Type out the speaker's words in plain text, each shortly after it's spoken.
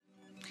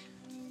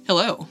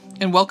Hello,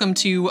 and welcome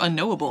to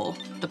Unknowable,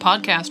 the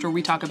podcast where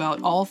we talk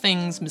about all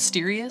things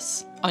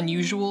mysterious,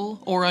 unusual,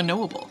 or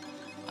unknowable.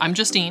 I'm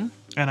Justine.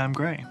 And I'm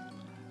Gray.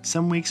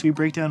 Some weeks we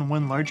break down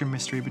one larger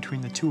mystery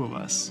between the two of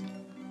us.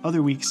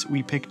 Other weeks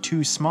we pick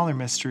two smaller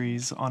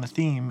mysteries on a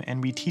theme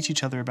and we teach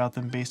each other about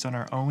them based on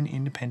our own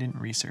independent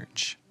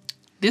research.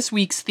 This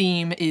week's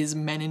theme is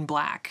Men in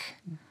Black.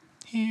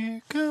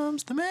 Here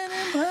comes the Men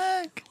in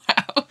Black.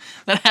 Wow,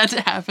 that had to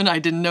happen. I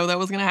didn't know that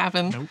was going to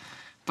happen. Nope.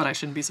 But I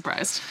shouldn't be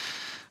surprised.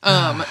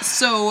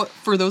 So,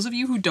 for those of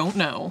you who don't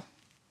know,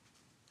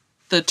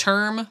 the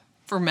term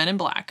for Men in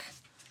Black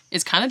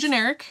is kind of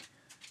generic,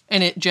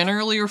 and it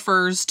generally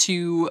refers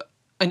to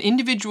an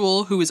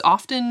individual who is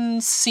often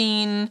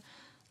seen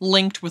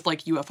linked with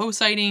like UFO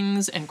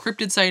sightings and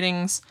cryptid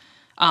sightings,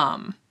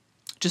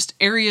 just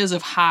areas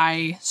of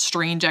high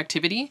strange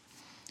activity.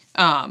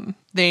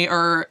 They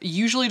are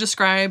usually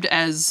described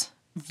as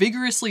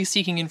vigorously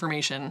seeking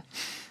information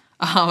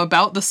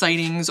about the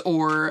sightings,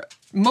 or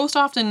most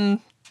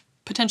often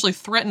potentially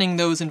threatening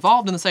those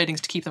involved in the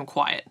sightings to keep them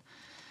quiet.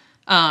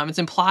 It's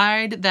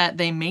implied that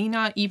they may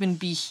not even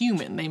be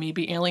human. They may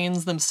be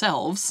aliens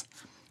themselves,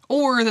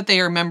 or that they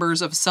are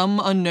members of some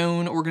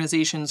unknown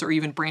organizations or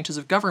even branches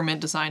of government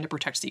designed to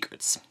protect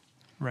secrets.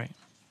 Right.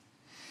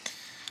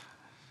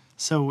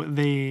 So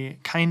they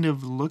kind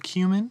of look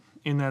human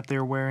in that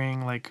they're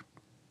wearing like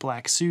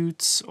black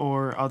suits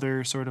or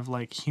other sort of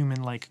like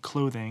human-like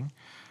clothing,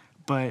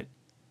 but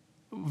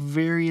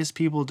various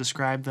people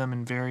describe them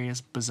in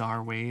various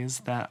bizarre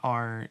ways that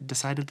are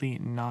decidedly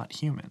not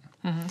human.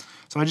 Mm-hmm.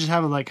 So I just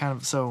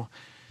have so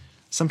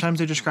sometimes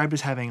they're described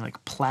as having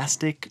like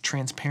plastic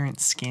transparent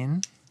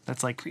skin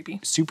that's like creepy,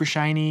 super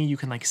shiny. You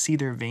can like see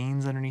their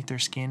veins underneath their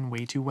skin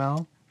way too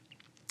well.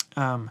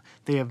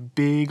 They have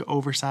big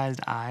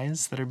oversized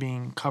eyes that are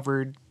being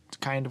covered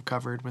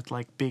with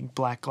like big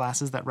black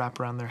glasses that wrap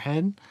around their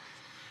head.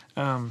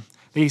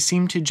 They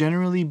seem to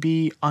generally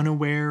be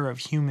unaware of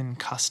human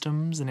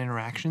customs and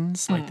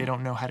interactions. Like they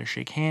don't know how to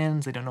shake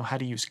hands. They don't know how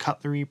to use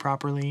cutlery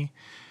properly.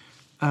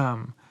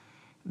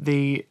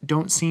 They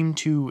don't seem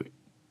to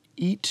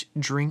eat,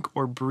 drink,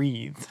 or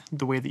breathe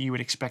the way that you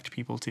would expect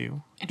people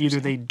to.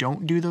 Either they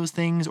don't do those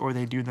things or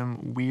they do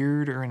them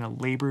weird or in a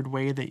labored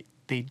way that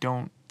they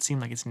don't seem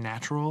like it's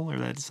natural or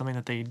that it's something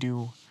that they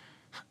do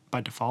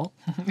by default.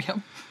 Yep.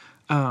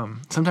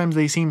 Sometimes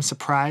they seem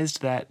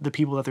surprised that the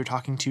people that they're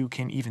talking to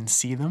can even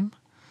see them,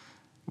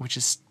 which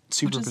is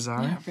super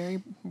bizarre. Yeah,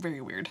 very,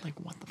 very weird. Like,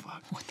 what the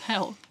fuck? What the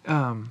hell?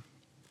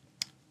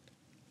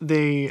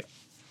 They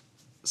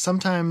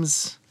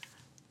sometimes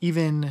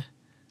even,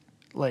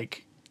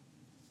 like,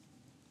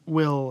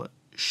 will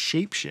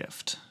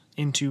shapeshift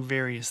into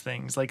various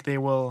things. Like, they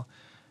will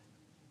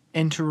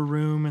enter a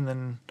room and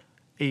then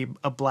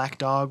a black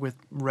dog with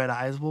red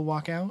eyes will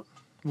walk out,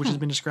 which has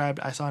been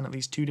described. I saw in at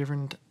least two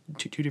different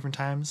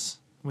times,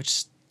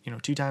 which, you know,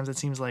 2 times that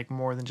seems like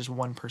more than just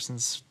one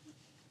person's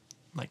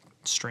like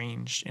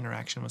strange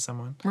interaction with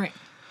someone. Right.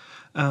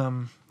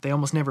 They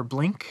almost never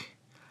blink.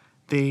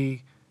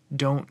 They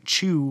don't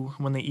chew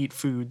when they eat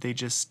food. They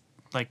just,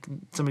 like,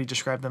 somebody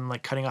described them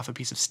like cutting off a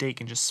piece of steak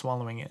and just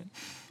swallowing it.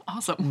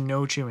 Awesome.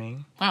 No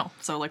chewing. Wow.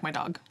 So like my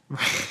dog.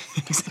 Right.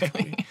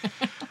 Exactly.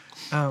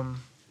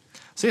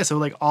 So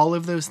like all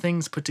of those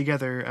things put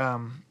together,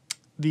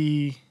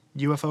 the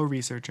UFO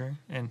researcher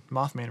and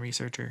Mothman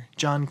researcher,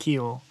 John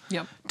Keel,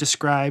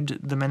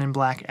 described the Men in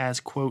Black as,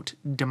 quote,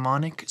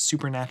 demonic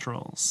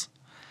supernaturals.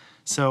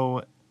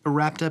 So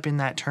wrapped up in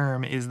that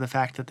term is the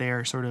fact that they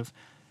are sort of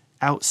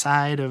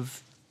outside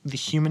of the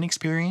human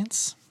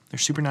experience. They're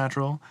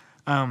supernatural.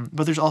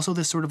 But there's also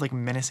this sort of like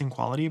menacing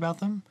quality about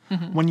them.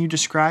 Mm-hmm. When you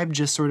describe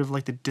just sort of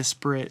like the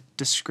disparate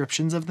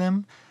descriptions of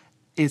them,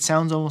 it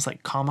sounds almost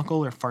like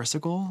comical or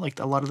farcical, like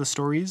a lot of the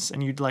stories,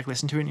 and you'd like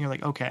listen to it and you're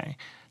like, okay,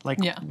 like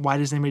why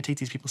does anybody take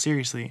these people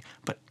seriously?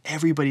 But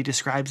everybody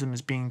describes them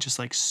as being just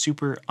like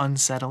super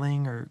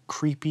unsettling or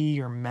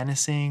creepy or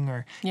menacing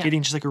or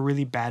getting just like a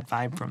really bad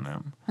vibe from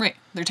them. Right.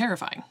 They're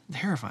terrifying.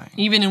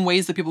 Even in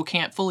ways that people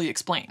can't fully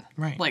explain.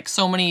 Right. Like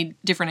so many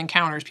different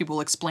encounters, people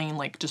explain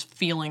like just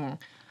feeling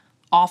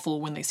awful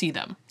when they see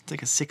them. It's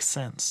like a sixth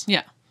sense.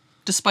 Yeah.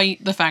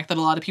 Despite the fact that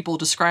a lot of people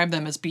describe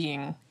them as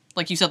being,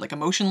 like you said, like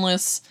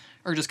emotionless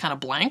or just kind of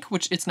blank,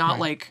 which it's not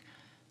like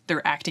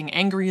they're acting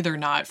angry, they're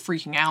not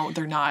freaking out,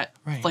 they're not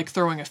like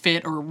throwing a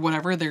fit or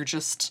whatever, they're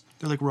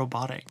like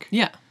robotic.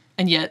 Yeah.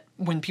 And yet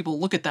when people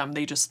look at them,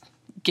 they just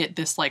get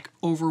this like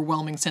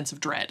overwhelming sense of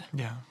dread.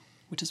 Yeah.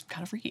 Which is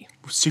kind of freaky.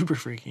 Super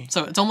freaky.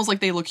 So it's almost like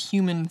they look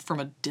human from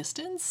a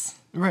distance.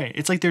 Right.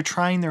 It's like they're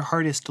trying their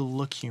hardest to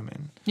look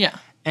human. Yeah.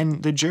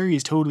 And the jury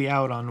is totally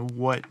out on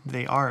what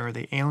they are. Are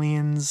they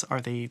aliens? Are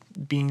they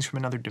beings from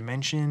another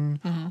dimension?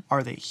 Mm-hmm.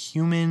 Are they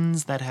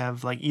humans that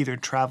have like either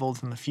traveled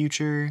from the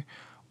future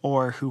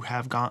or who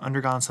have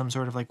undergone some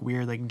sort of like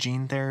weird like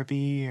gene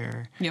therapy?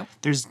 Or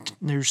there's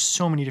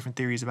so many different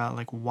theories about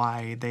like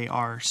why they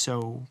are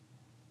so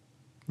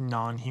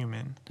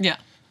non-human. Yeah.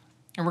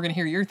 And we're going to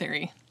hear your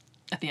theory.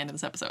 at the end of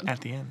this episode.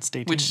 At the end. Stay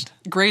tuned. Which,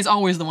 Gray's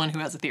always the one who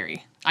has a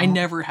theory. I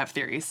never have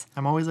theories.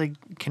 I'm always, like,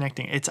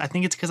 connecting. I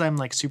think it's because I'm,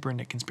 like, super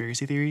into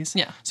conspiracy theories.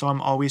 Yeah. So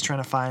I'm always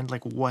trying to find,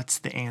 like, what's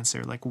the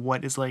answer? Like,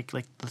 what is, like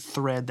the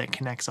thread that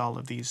connects all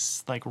of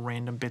these, like,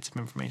 random bits of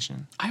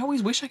information? I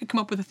always wish I could come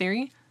up with a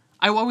theory.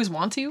 I always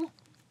want to.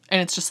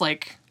 And it's just,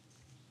 like...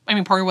 I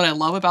mean, part of what I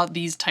love about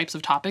these types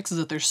of topics is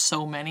that there's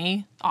so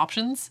many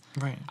options.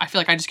 Right. I feel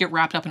like I just get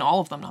wrapped up in all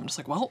of them. And I'm just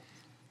like, well...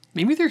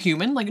 Maybe they're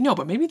human. Like, no,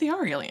 but maybe they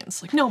are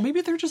aliens. Like, no,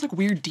 maybe they're just, like,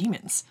 weird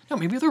demons. No,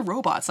 maybe they're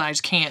robots and I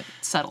just can't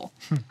settle.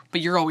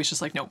 But you're always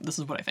just like, no, this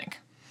is what I think.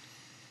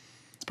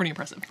 It's pretty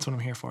impressive. That's what I'm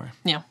here for.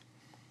 Yeah.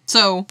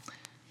 So,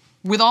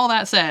 with all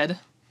that said,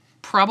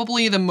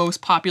 probably the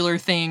most popular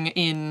thing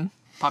in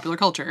popular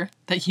culture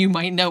that you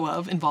might know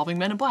of involving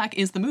Men in Black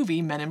is the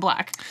movie Men in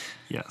Black.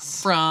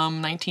 Yes.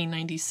 From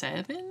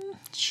 1997?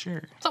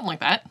 Sure. Something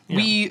like that. Yeah.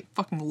 We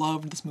fucking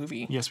loved this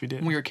movie. Yes, we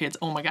did. When we were kids.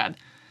 Oh my god.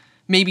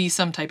 Maybe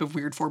some type of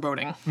weird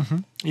foreboding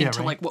Yeah, into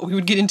right. like what we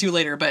would get into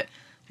later, but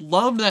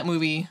loved that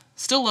movie.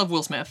 Still love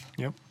Will Smith.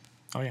 Yep.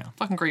 Oh, yeah.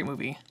 Fucking great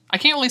movie. I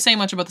can't really say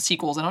much about the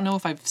sequels. I don't know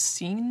if I've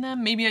seen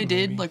them. Maybe I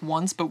did like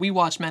once, but we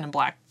watched Men in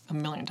Black a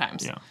million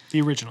times. Yeah.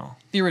 The original.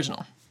 The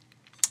original.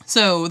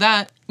 So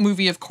that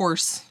movie, of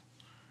course,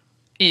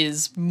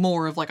 is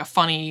more of like a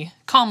funny,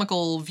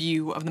 comical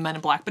view of the Men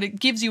in Black, but it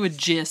gives you a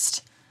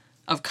gist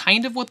of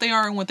kind of what they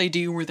are and what they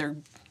do, where their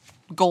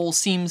goal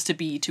seems to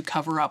be to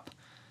cover up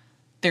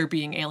there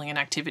being alien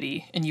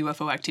activity and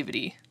UFO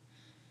activity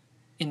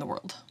in the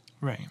world.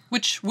 Right.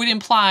 Which would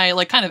imply,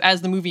 like kind of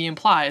as the movie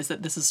implies,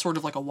 that this is sort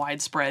of like a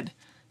widespread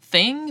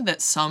thing that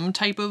some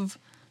type of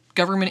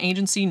government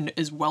agency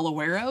is well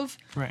aware of.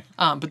 Right.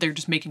 But they're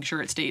just making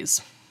sure it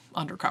stays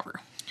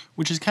undercover.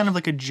 Which is kind of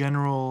like a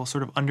general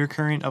sort of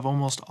undercurrent of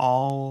almost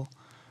all,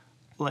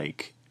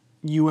 like,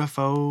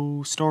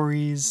 UFO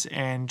stories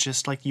and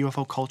just, like,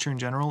 UFO culture in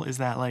general, is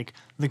that, like,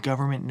 the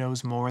government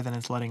knows more than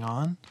it's letting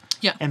on.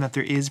 Yeah. And that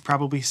there is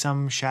probably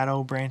some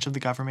shadow branch of the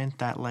government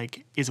that,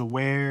 like, is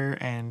aware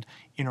and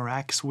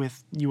interacts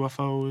with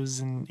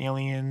UFOs and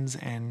aliens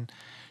and,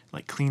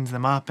 like, cleans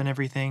them up and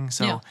everything.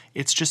 So Yeah.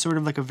 it's just sort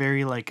of like a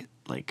very, like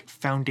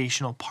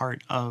foundational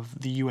part of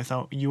the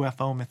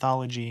UFO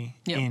mythology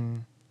Yeah.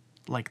 in,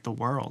 like, the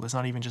world. It's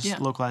not even just Yeah.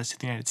 localized to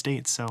the United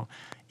States. So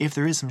if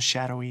there is some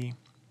shadowy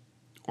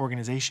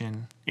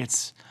organization,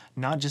 it's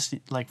not just,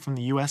 like, from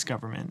the U.S.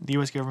 government. The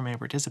U.S. government may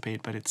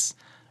participate, but it's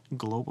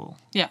global.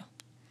 Yeah.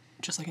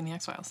 Just like in the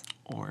X-Files.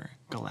 Or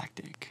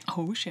galactic.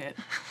 Oh, shit.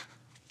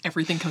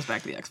 Everything comes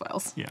back to the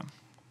X-Files. Yeah.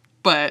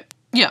 But,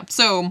 yeah,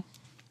 so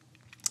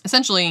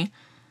essentially,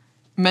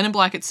 Men in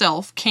Black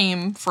itself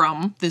came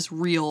from this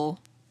real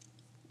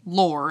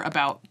lore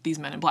about these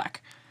Men in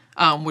Black,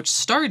 which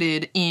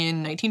started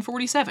in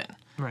 1947.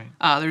 Right.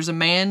 There's a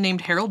man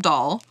named Harold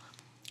Dahl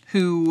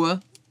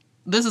who,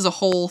 this is a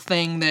whole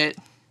thing that,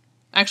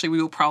 actually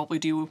we will probably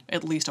do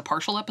at least a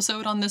partial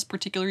episode on this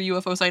particular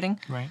UFO sighting.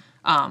 Right.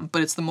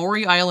 But it's the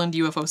Maury Island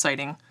UFO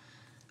sighting.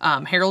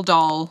 Harold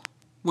Dahl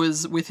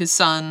was with his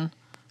son.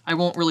 I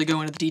won't really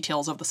go into the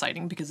details of the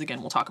sighting because,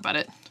 again, we'll talk about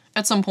it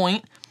at some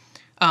point.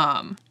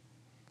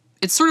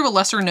 It's sort of a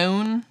lesser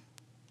known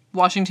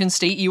Washington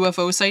State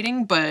UFO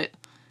sighting, but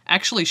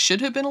actually should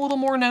have been a little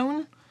more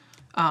known.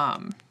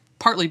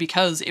 Partly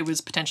because it was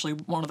potentially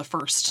one of the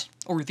first,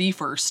 or the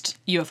first,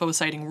 UFO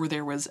sighting where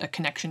there was a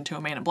connection to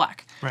a Man in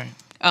Black. Right.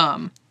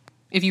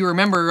 If you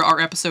remember our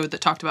episode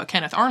that talked about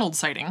Kenneth Arnold's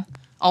sighting,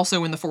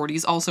 also in the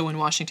 40s, also in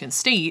Washington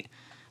State,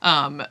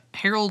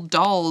 Harold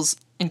Dahl's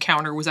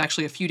encounter was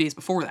actually a few days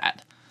before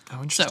that.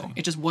 Oh, interesting. So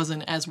it just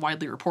wasn't as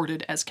widely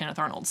reported as Kenneth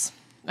Arnold's.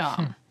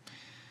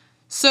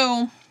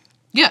 So,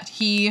 yeah,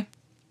 he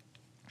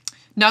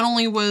not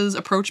only was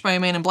approached by a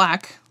Man in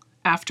Black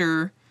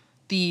after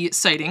the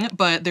sighting,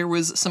 but there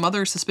was some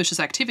other suspicious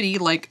activity,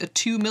 like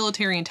 2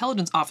 military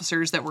intelligence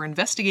officers that were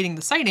investigating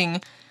the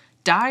sighting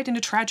died in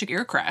a tragic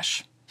air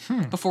crash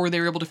before they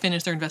were able to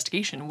finish their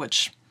investigation,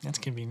 which... That's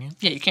convenient.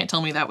 Yeah, you can't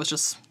tell me that was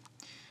just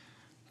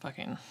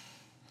fucking...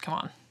 Come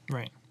on.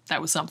 Right.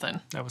 That was something.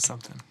 That was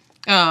something.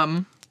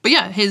 But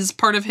yeah,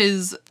 part of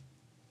his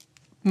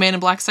Man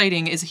in Black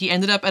sighting is he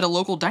ended up at a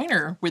local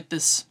diner with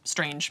this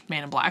strange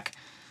Man in Black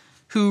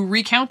who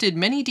recounted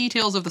many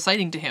details of the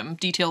sighting to him,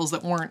 details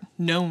that weren't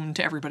known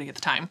to everybody at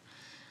the time,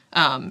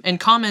 and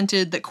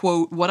commented that,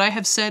 quote, "What I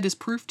have said is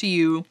proof to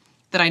you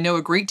that I know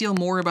a great deal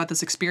more about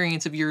this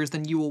experience of yours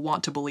than you will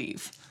want to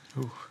believe."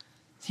 Ooh.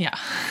 Yeah.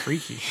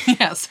 Freaky.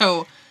 Yeah,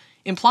 so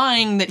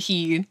implying that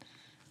he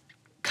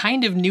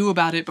kind of knew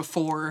about it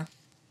before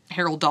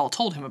Harold Dahl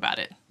told him about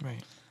it.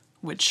 Right.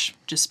 Which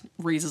just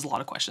raises a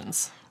lot of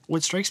questions.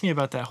 What strikes me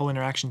about that whole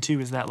interaction, too,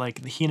 is that,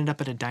 like, he ended up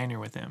at a diner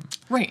with him.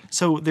 Right.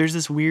 So there's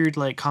this weird,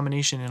 like,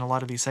 combination in a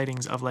lot of these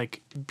sightings of,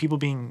 like, people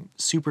being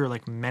super,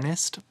 like,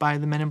 menaced by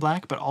the Men in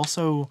Black, but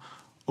also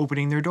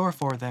opening their door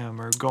for them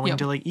or going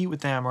to, like, eat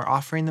with them or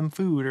offering them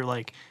food or,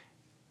 like,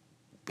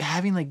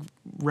 having, like,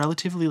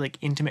 relatively, like,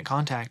 intimate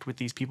contact with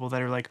these people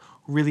that are, like,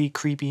 really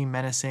creepy,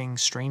 menacing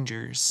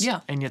strangers.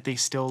 Yeah. And yet they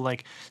still,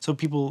 like... So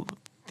people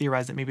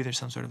theorize that maybe there's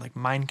some sort of like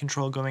mind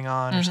control going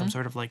on or some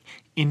sort of like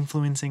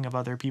influencing of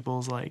other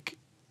people's like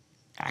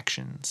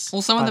actions.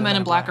 Well, some of the Men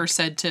in Black are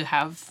said to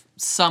have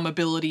some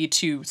ability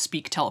to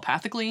speak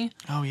telepathically.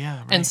 Oh,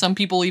 yeah. Right. And some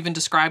people even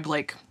described,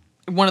 like,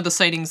 one of the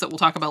sightings that we'll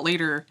talk about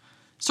later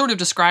sort of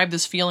described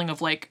this feeling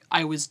of, like,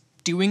 I was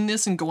doing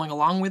this and going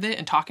along with it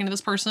and talking to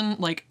this person,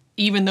 like,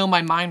 even though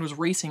my mind was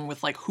racing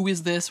with, like, who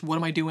is this? What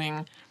am I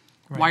doing?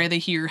 Right. Why are they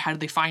here? How did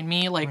they find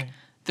me? Like,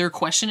 they're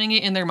questioning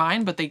it in their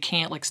mind, but they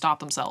can't, like, stop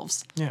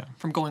themselves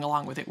from going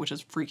along with it, which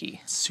is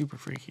freaky. Super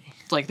freaky.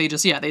 Like, they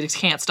just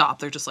can't stop.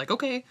 They're just like,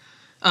 okay.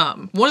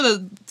 One of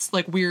the,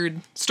 like,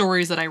 weird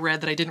stories that I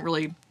read that I didn't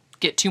really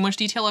get too much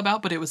detail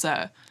about, but it was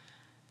a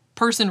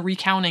person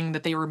recounting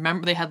that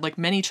they had, like,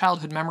 many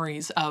childhood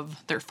memories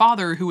of their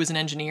father, who was an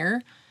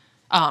engineer,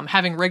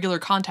 having regular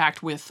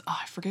contact with,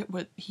 I forget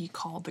what he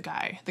called the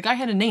guy. The guy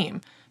had a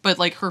name, but,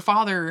 like, her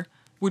father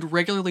would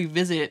regularly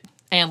visit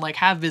and, like,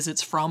 have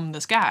visits from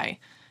this guy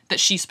that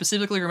she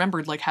specifically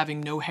remembered, like,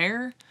 having no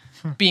hair,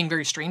 being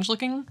very strange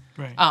looking,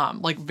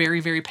 like, very,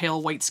 very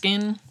pale white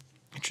skin.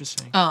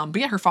 Interesting. But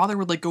yeah, her father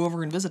would, like, go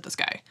over and visit this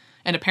guy.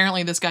 And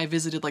apparently this guy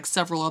visited, like,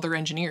 several other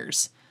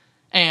engineers.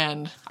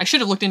 And I should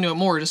have looked into it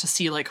more just to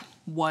see, like,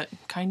 what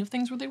kind of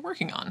things were they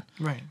working on.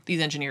 Right. These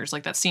engineers.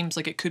 Like, that seems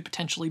like it could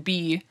potentially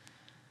be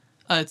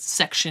a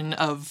section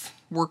of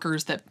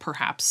workers that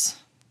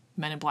perhaps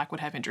Men in Black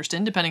would have interest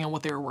in, depending on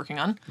what they were working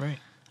on. Right.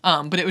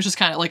 But it was just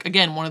kind of, like,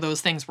 again, one of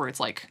those things where it's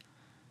like,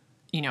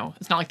 you know,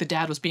 it's not like the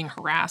dad was being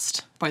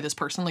harassed by this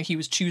person. Like, he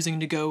was choosing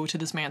to go to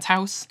this man's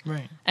house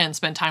and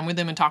spend time with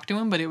him and talk to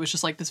him. But it was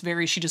just like this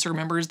she just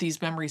remembers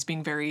these memories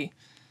being very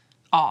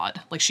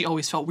odd. Like, she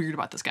always felt weird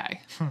about this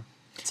guy.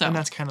 So, and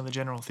that's kind of the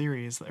general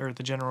theories, or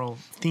the general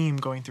theme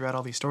going throughout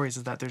all these stories,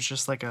 is that there's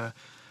just like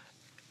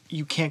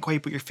you can't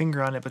quite put your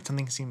finger on it, but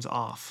something seems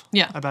off.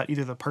 Yeah. About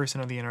either the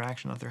person or the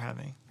interaction that they're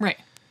having. Right.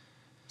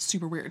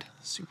 Super weird.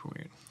 Super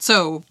weird.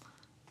 So,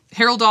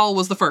 Harold Dahl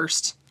was the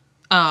first.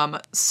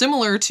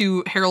 Similar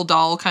to Harold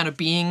Dahl kind of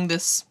being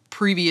this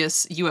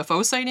previous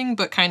UFO sighting,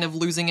 but kind of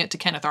losing it to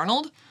Kenneth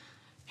Arnold,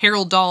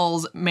 Harold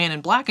Dahl's Man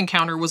in Black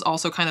encounter was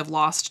also kind of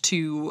lost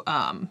to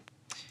a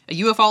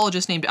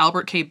ufologist named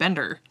Albert K.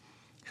 Bender,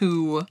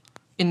 who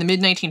in the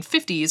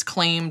mid-1950s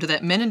claimed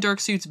that men in dark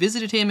suits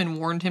visited him and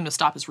warned him to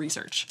stop his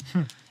research.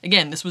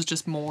 Again, this was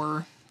just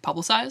more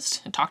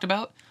publicized and talked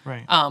about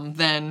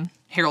than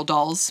Harold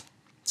Dahl's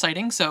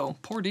sighting, so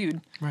poor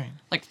dude. Right.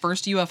 Like,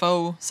 first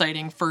UFO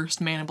sighting,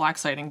 first Man in Black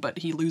sighting, but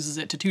he loses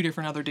it to two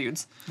different other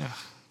dudes. Yeah.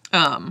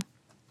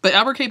 But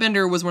Albert K.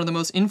 Bender was one of the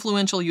most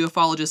influential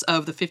ufologists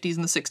of the 50s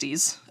and the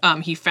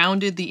 60s. He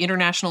founded the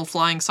International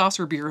Flying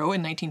Saucer Bureau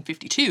in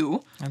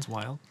 1952. That's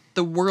wild.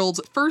 The world's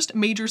first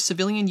major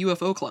civilian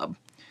UFO club.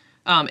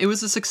 It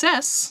was a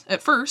success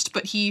at first,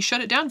 but he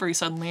shut it down very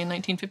suddenly in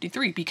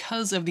 1953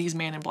 because of these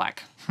Man in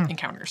Black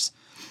encounters.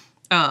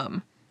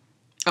 And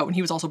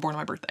he was also born on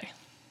my birthday.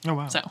 Oh,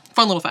 wow. So,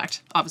 fun little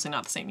fact. Obviously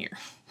not the same year.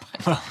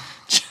 But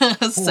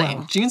just saying.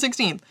 Wow. June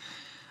 16th.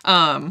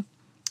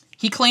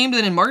 He claimed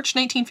that in March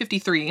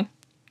 1953,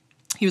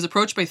 he was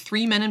approached by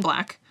three Men in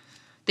Black.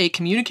 They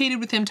communicated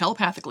with him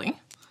telepathically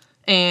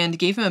and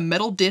gave him a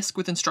metal disc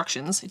with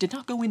instructions. It did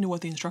not go into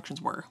what the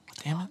instructions were. What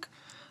the heck?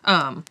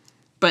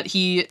 But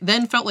he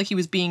then felt like he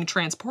was being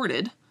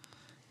transported.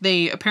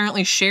 They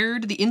apparently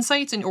shared the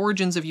insights and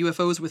origins of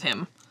UFOs with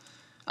him,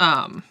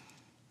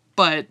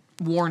 but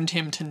warned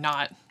him to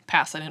not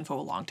pass that info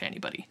along to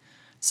anybody.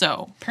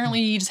 So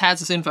apparently he just has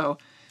this info.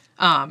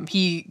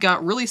 He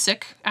got really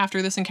sick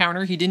after this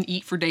encounter. He didn't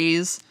eat for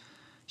days.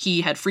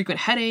 He had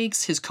frequent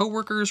headaches. His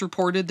coworkers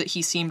reported that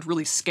he seemed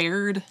really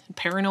scared,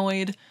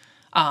 paranoid.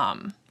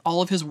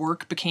 All of his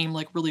work became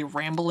like really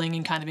rambling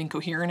and kind of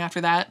incoherent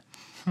after that.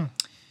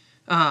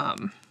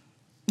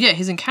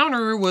 His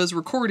encounter was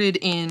recorded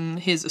in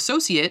his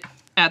associate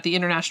at the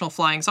International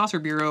Flying Saucer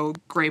Bureau,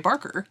 Gray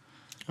Barker,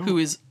 who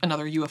is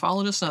another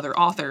ufologist, another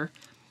author.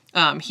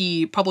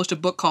 He published a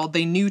book called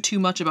They Knew Too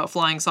Much About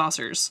Flying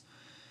Saucers.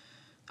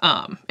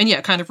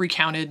 Kind of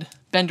recounted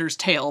Bender's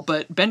tale,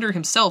 but Bender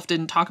himself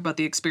didn't talk about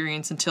the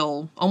experience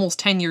until almost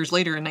 10 years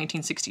later in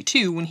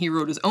 1962 when he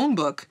wrote his own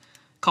book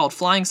called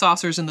Flying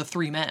Saucers and the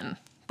Three Men.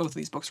 Both of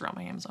these books are on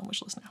my Amazon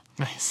wishlist now.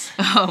 Nice.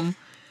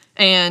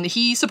 And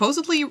he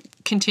supposedly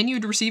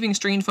continued receiving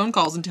strange phone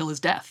calls until his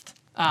death,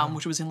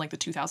 which was in like the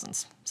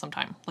 2000s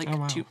sometime, like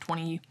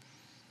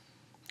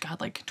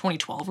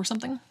 2012 or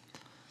something.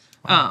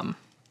 Wow.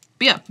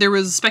 But yeah, there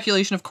was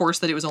speculation, of course,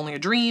 that it was only a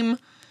dream.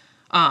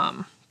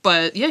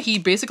 But yeah, he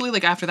basically,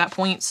 like, after that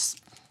point,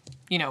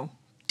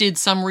 did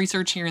some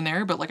research here and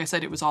there, but like I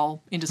said, it was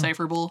all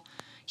indecipherable.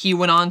 He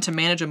went on to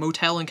manage a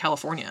motel in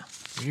California.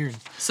 Weird.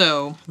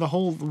 So the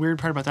whole weird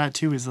part about that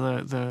too is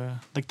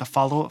the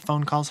follow-up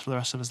phone calls for the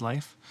rest of his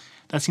life.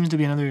 That seems to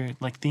be another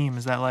like theme,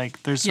 is that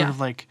like there's sort of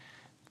like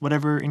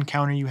whatever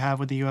encounter you have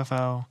with the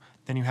UFO,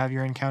 then you have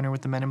your encounter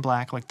with the Men in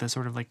Black, like the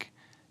sort of like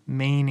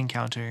main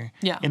encounter.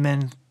 Yeah. And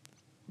then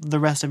the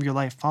rest of your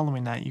life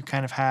following that, you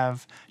kind of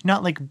have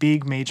not like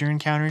big major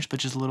encounters, but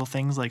just little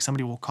things like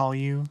somebody will call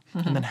you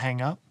and then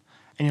hang up.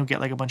 and you'll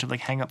get like a bunch of like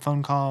hang up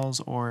phone calls,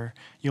 or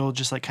you'll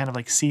just like kind of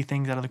like see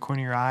things out of the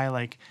corner of your eye,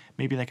 like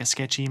maybe like a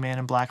sketchy man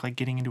in black like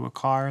getting into a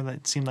car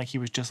that seemed like he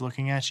was just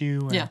looking at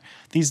you. Yeah.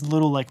 These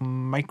little like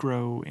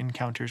micro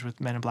encounters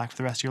with men in black for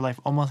the rest of your life,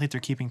 almost like they're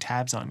keeping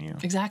tabs on you.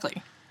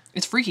 Exactly.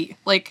 It's freaky.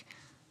 Like,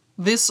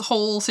 this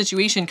whole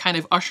situation kind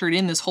of ushered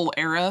in this whole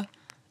era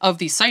of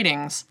these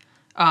sightings.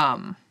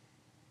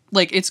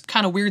 Like, it's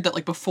kind of weird that,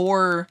 like,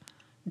 before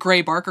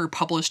Gray Barker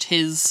published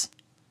his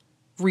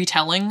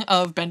retelling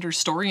of Bender's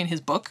story in his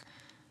book,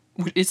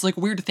 it's, like,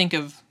 weird to think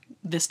of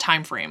this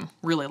time frame,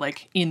 really,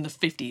 like, in the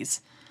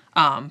 50s.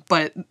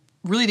 But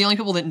really the only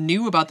people that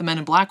knew about the Men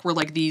in Black were,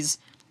 like, this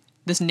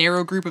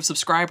narrow group of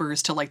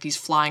subscribers to, like, these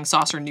flying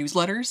saucer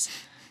newsletters.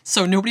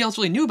 So nobody else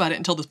really knew about it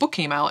until this book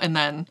came out, and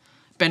then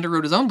Bender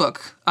wrote his own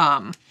book.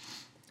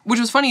 Which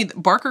was funny,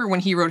 Barker,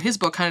 when he wrote his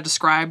book, kind of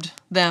described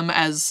them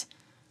as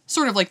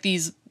sort of like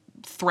these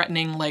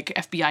threatening, like,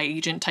 FBI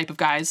agent type of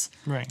guys.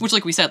 Right. Which,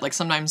 like we said, like,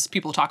 sometimes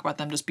people talk about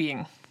them just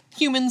being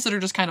humans that are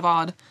just kind of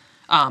odd.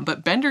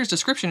 But Bender's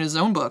description in his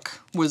own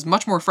book was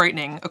much more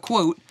frightening. A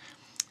quote,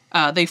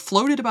 "They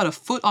floated about a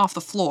foot off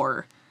the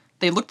floor.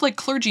 They looked like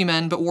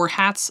clergymen, but wore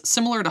hats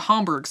similar to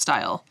Homburg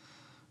style."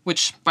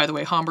 Which, by the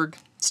way, Homburg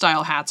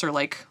style hats are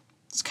like,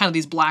 it's kind of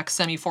these black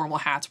semi-formal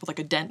hats with like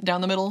a dent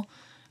down the middle,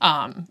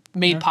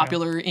 made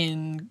popular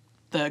in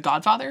The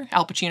Godfather.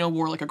 Al Pacino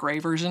wore like a gray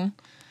version.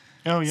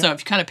 Oh, yeah. So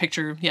if you kind of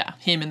picture,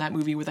 him in that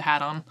movie with a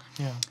hat on.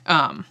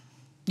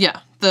 Yeah.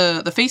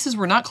 The faces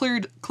were not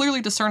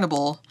clearly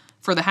discernible,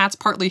 for the hats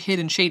partly hid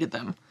and shaded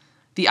them.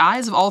 The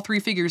eyes of all three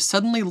figures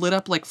suddenly lit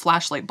up like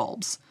flashlight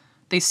bulbs.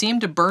 They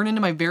seemed to burn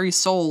into my very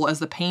soul as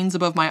the pains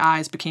above my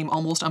eyes became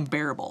almost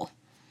unbearable.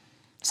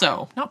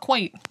 So, not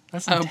quite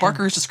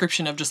Barker's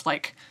description of just,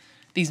 like,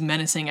 these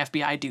menacing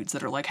FBI dudes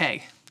that are like,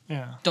 hey,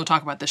 don't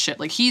talk about this shit.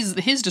 Like,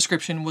 his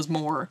description was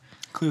more...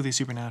 clearly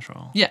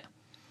supernatural. Yeah.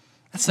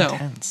 That's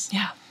intense.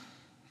 Yeah.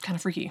 Kind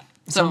of freaky.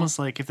 It's almost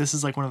like, if this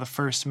is, like, one of the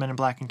first Men in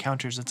Black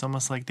encounters, it's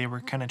almost like they were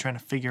kind of trying to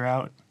figure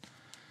out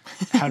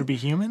how to be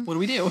human. What do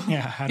we do?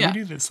 Yeah, how do we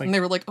do this? Like, and they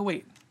were like, oh,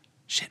 wait.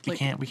 Shit, we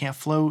can't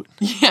float.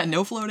 Yeah,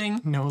 no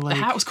floating. No, like...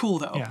 The hat was cool,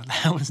 though. Yeah,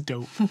 that was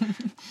dope.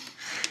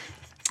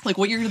 Like,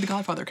 what year did The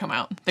Godfather come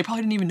out? They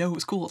probably didn't even know it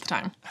was cool at the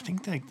time. I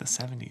think, like, the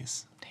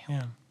 70s. Damn.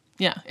 Yeah.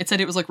 Yeah, it said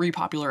it was, like,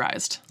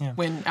 repopularized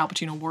when Al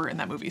Pacino wore it in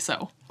that movie,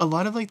 so... A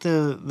lot of, like,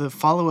 the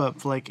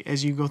follow-up, like,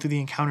 as you go through the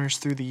encounters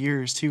through the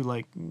years, too,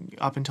 like,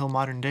 up until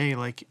modern day,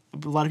 like,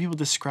 a lot of people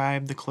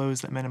describe the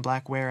clothes that Men in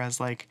Black wear as,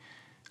 like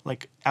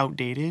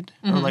outdated,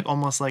 or, like,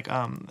 almost, like,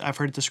 I've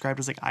heard it described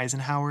as, like,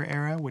 Eisenhower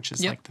era, which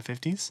is, like, the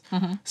 50s.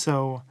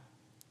 So,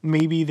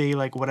 maybe they,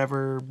 like,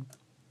 whatever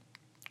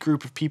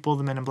group of people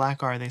the Men in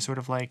Black are, they sort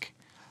of, like,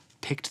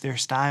 picked their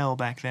style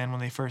back then when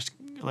they first,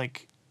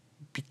 like,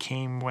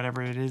 became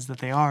whatever it is that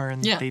they are,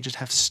 and they just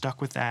have stuck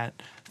with that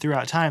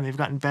throughout time. They've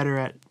gotten better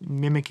at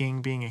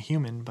mimicking being a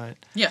human, but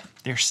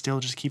they're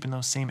still just keeping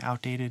those same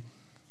outdated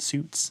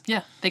suits.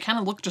 Yeah, they kind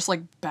of look just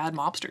like bad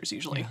mobsters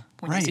usually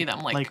when you see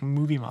them. Like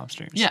movie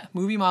mobsters. Yeah,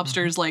 movie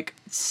mobsters, like,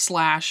 /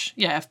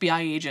 FBI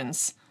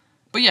agents.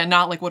 But yeah,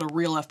 not like what a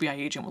real FBI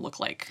agent would look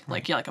like.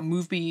 Like, like a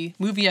movie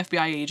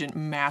FBI agent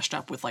mashed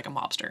up with, like, a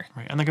mobster.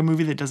 Right, and like a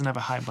movie that doesn't have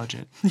a high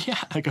budget. Yeah.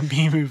 Like a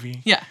B movie.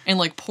 Yeah, and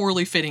like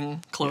poorly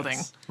fitting clothing.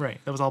 Yes. Right,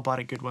 that was all bought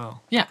at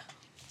Goodwill. Yeah,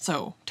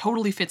 so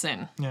totally fits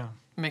in. Yeah.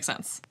 It makes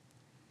sense.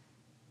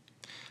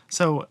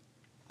 So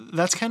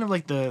that's kind of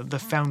like the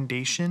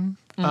foundation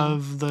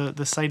of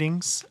the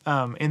sightings.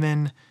 And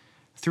then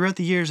throughout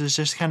the years, there's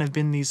just kind of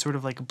been these sort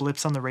of like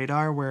blips on the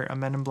radar where a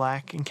Men in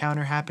Black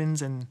encounter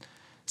happens, and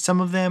some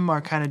of them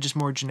are kind of just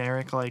more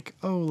generic, like,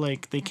 oh,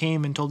 like, they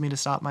came and told me to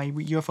stop my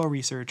UFO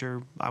research,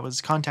 or I was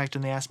contacted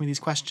and they asked me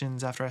these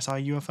questions after I saw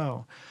a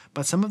UFO.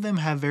 But some of them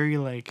have very,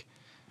 like,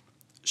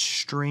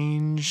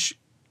 strange,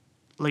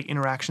 like,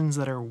 interactions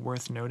that are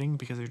worth noting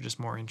because they're just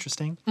more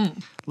interesting.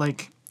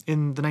 Like,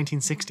 in the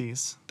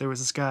 1960s, there was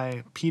this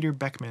guy, Peter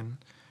Beckman,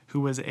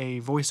 who was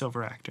a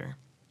voiceover actor.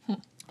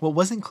 What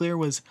wasn't clear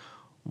was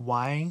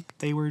why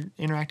they were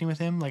interacting with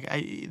him. Like,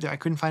 I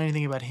couldn't find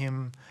anything about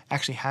him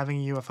actually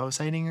having a UFO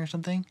sighting or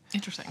something.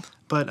 Interesting.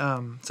 But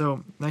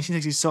so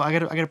 1960s. So I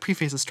gotta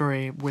preface the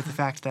story with the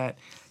fact that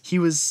he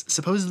was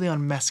supposedly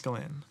on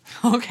mescaline.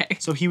 Okay.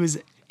 So he was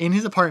in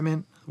his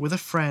apartment with a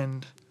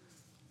friend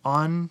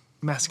on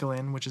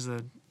mescaline, which is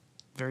a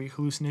very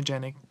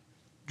hallucinogenic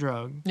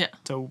drug. Yeah.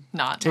 So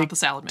not the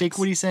salad mix. Take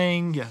what he's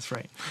saying. Yes,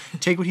 right.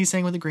 Take what he's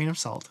saying with a grain of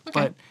salt. Okay.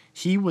 But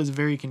he was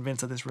very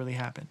convinced that this really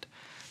happened.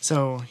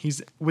 So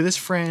he's with his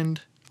friend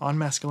on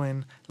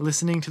mescaline,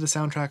 listening to the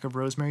soundtrack of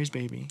Rosemary's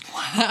Baby.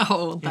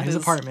 Wow, in his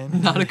apartment.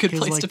 Not a good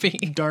place like, to be.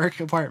 Dark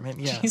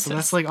apartment, yeah. Jesus. So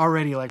that's like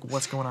already like,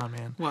 what's going on,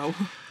 man? Whoa.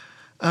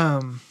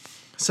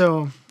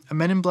 So a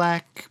man in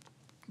black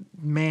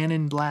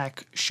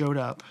showed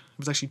up. It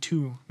was actually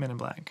two Men in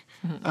Black.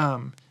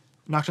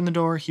 Knocked on the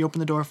door. He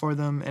opened the door for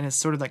them, and it's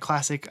sort of that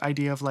classic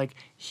idea of like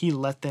he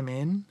let them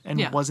in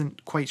and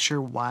wasn't quite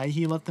sure why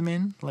he let them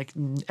in. Like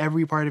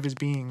every part of his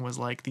being was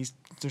like, there's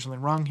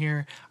something wrong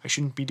here. I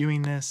shouldn't be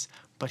doing this,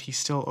 but he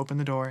still opened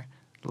the door,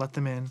 let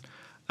them in,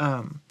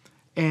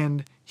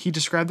 And he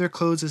described their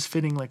clothes as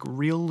fitting like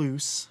real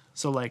loose,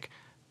 so like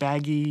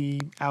baggy,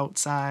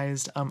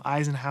 outsized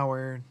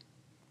Eisenhower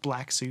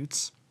black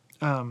suits.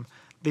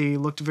 They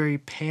looked very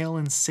pale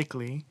and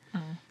sickly.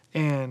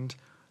 And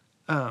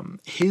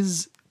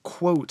his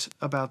quote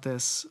about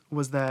this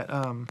was that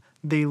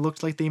they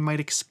looked like they might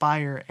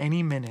expire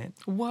any minute.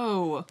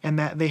 Whoa. And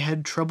that they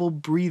had trouble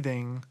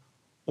breathing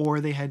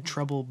or they had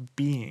trouble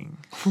being.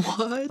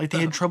 What? Like they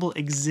had trouble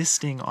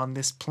existing on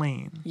this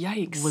plane.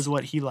 Yikes. Was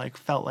what he like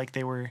felt like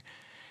they were.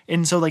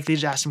 And so like they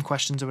just asked him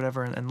questions or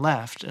whatever and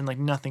left, and like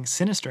nothing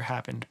sinister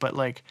happened, but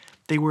like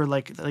they were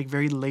like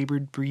very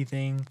labored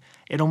breathing.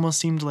 It almost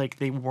seemed like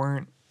they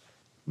weren't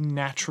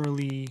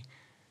naturally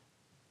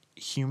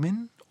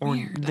human, or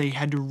Weird. they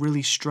had to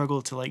really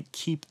struggle to like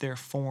keep their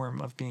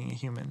form of being a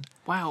human.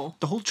 Wow.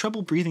 The whole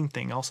trouble breathing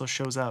thing also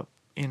shows up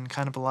in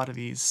kind of a lot of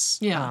these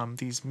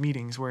these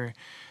meetings where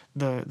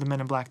the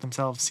men in black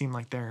themselves seem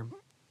like they're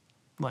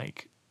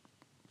like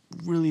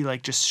really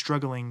like just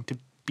struggling to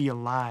be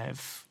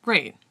alive.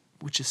 Right.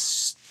 Which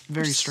is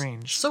very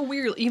strange. So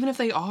weird. Even if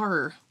they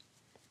are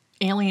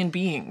alien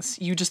beings,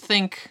 you just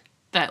think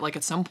that like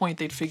at some point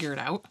they'd figure it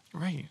out.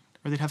 Right.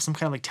 Or they'd have some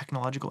kind of like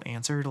technological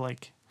answer to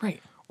like.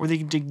 Right. Or they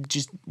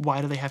just,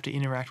 why do they have to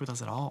interact with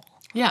us at all?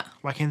 Yeah.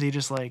 Why can't they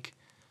just like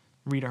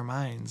read our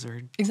minds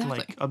or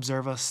like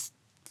observe us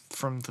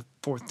from the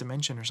fourth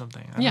dimension or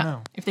something? I don't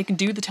know. If they can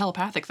do the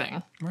telepathic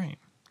thing. Right.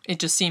 It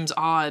just seems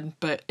odd,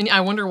 but and I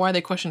wonder why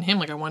they questioned him.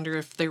 Like I wonder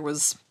if there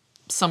was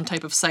some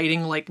type of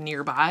sighting like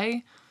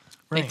nearby.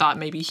 Right. They thought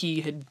maybe he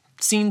had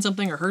seen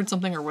something or heard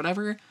something or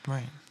whatever.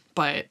 Right.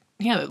 But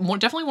yeah,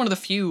 definitely one of the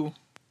few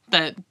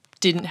that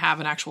didn't have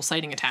an actual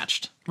sighting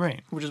attached.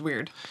 Right. Which is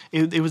weird.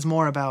 It was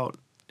more about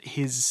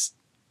his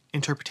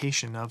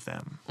interpretation of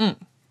them.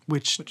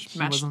 Which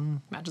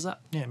matches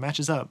up. Yeah, it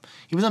matches up.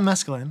 He was on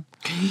mescaline.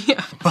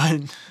 Yeah.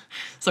 But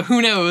so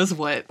who knows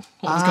what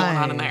was going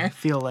on in there. I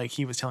feel like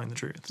he was telling the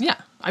truth. Yeah,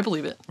 I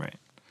believe it. Right.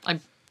 I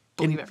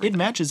believe everything. It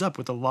matches up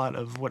with a lot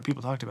of what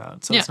people talked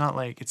about. So it's not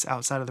like it's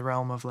outside of the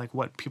realm of like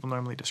what people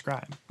normally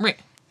describe. Right.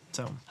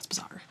 So that's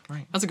bizarre.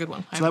 Right. That's a good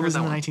one. So that was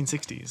in the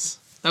 1960s.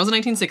 That was the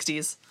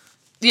 1960s.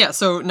 Yeah,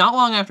 so not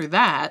long after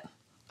that,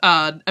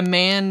 a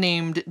man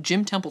named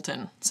Jim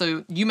Templeton.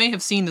 So you may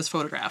have seen this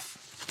photograph.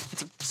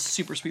 It's a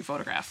super sweet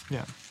photograph.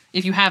 Yeah.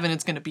 If you haven't,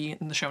 it's going to be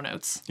in the show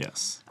notes.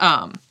 Yes.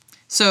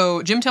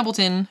 So Jim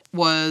Templeton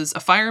was a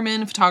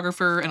fireman,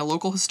 photographer, and a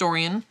local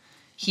historian.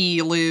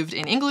 He lived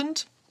in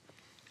England.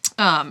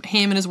 Him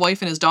and his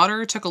wife and his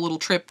daughter took a little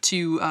trip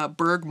to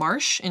Burgh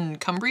Marsh in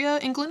Cumbria,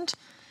 England.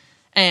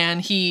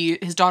 And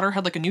his daughter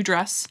had like a new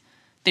dress.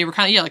 They were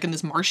kind of, like in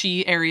this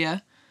marshy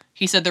area.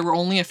 He said there were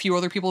only a few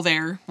other people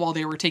there while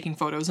they were taking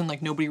photos and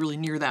like nobody really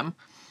near them.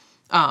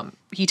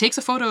 He takes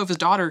a photo of his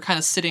daughter kind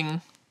of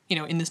sitting,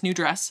 in this new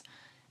dress.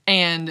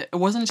 And it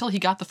wasn't until he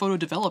got the photo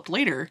developed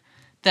later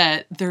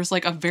that there's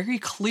like a very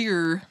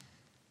clear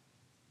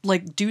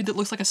like dude that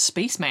looks like a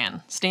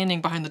spaceman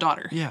standing behind the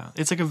daughter. Yeah,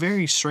 it's like a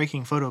very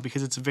striking photo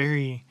because it's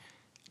very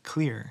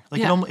clear.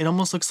 Like it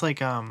almost looks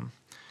like a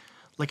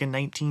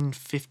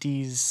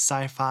 1950s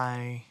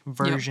sci-fi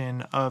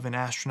version of an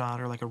astronaut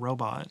or like a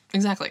robot.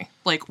 Exactly.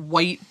 Like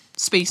white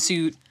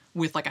spacesuit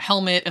with like a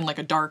helmet and like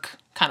a dark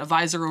kind of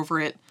visor over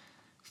it.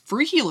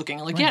 Freaky looking.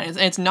 Like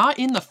it's not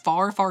in the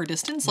far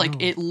distance.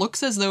 Like it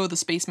looks as though the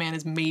spaceman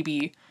is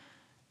maybe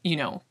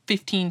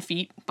 15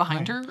 feet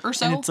behind her or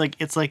so. And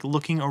it's like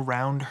looking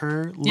around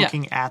her,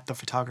 looking at the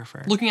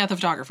photographer. Looking at the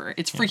photographer.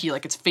 It's freaky.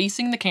 Like it's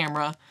facing the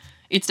camera.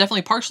 It's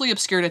definitely partially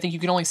obscured. I think you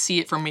can only see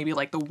it from maybe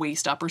like the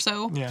waist up or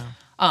so. Yeah.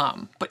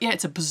 But yeah,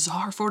 it's a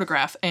bizarre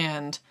photograph,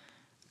 and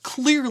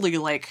clearly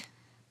like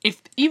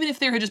even if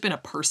there had just been a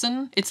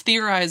person, it's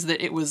theorized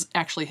that it was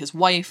actually his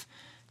wife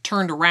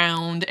turned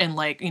around and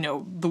like,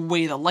 the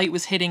way the light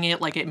was hitting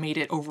it, like it made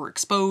it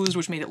overexposed,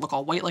 which made it look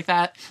all white like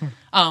that.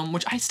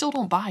 Which I still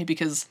don't buy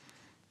because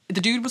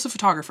the dude was a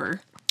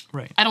photographer.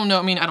 Right. I don't know.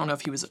 I mean, I don't know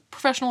if he was a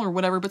professional or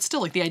whatever, but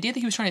still like the idea that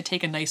he was trying to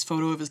take a nice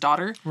photo of his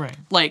daughter. Right.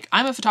 Like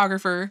I'm a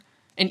photographer.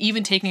 And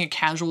even taking a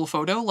casual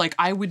photo, like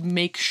I would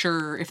make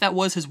sure if that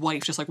was his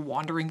wife just like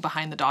wandering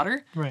behind the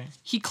daughter, right?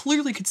 He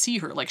clearly could see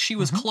her, like she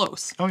was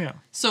close. Oh yeah.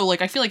 So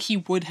like I feel like he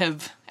would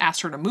have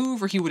asked her to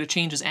move, or he would have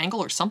changed his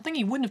angle or something.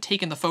 He wouldn't have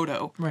taken the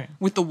photo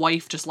with the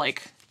wife just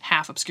like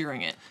half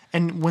obscuring it.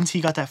 And once he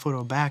got that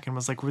photo back and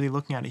was like really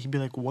looking at it, he'd be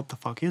like, "What the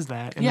fuck is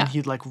that?" And then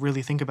he'd like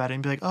really think about it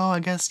and be like, "Oh,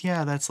 I guess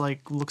that's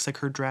like looks like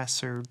her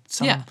dress," or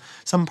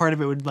some part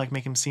of it would like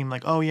make him seem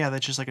like, "Oh yeah,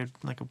 that's just like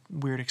a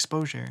weird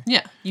exposure."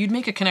 Yeah, you'd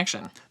make a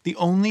connection. The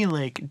only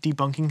like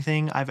debunking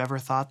thing I've ever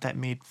thought that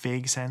made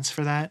vague sense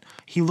for that,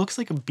 he looks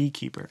like a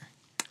beekeeper.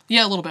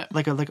 Yeah, a little bit.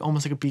 Like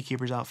almost like a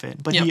beekeeper's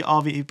outfit. But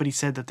he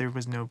said that there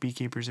was no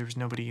beekeepers, there was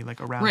nobody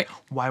like around. Right.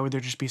 Why would there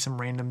just be some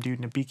random dude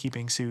in a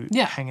beekeeping suit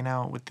hanging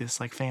out with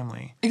this like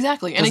family?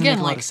 Exactly. Doesn't and again,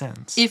 make a like lot of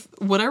sense. If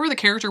whatever the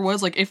character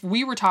was, like if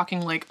we were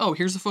talking like, oh,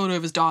 here's a photo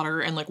of his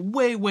daughter and like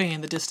way in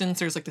the distance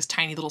there's like this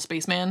tiny little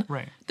spaceman.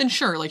 Right. Then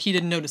sure, like he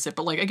didn't notice it.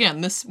 But like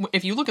again,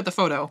 if you look at the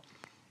photo,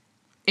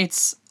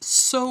 It's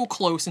so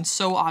close and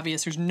so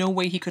obvious. There's no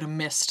way he could have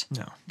missed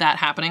No. that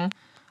happening.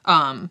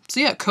 So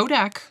yeah,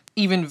 Kodak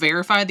even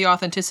verified the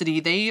authenticity.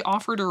 They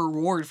offered a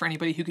reward for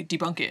anybody who could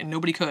debunk it, and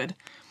nobody could.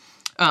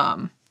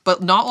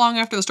 But not long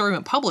after the story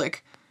went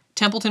public,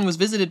 Templeton was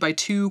visited by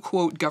two,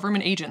 quote,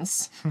 government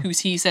agents, who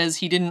he says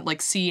he didn't,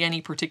 like, see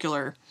any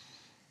particular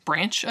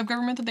branch of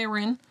government that they were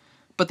in,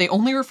 but they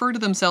only referred to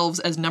themselves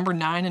as number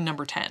 9 and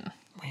number 10.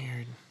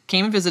 Weird.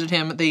 Came and visited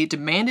him. They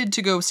demanded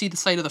to go see the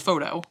site of the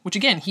photo, which,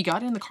 again, he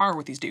got in the car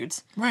with these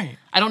dudes. Right.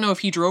 I don't know if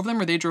he drove them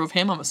or they drove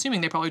him. I'm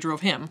assuming they probably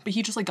drove him, but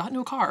he just, like, got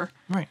into a car.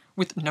 Right.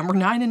 With number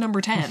 9 and number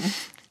 10,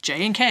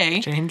 J and K.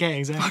 J and K,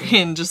 exactly.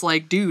 Fucking just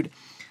like, dude,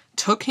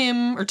 took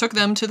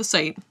them to the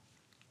site.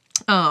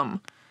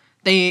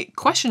 They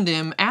questioned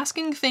him,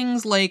 asking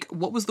things like,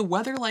 what was the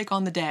weather like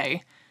on the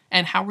day,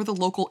 and how were the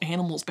local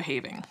animals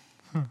behaving?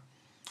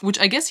 Which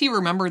I guess he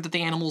remembered that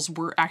the animals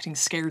were acting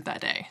scared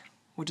that day,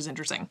 which is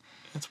interesting.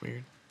 That's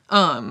weird.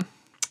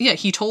 Yeah,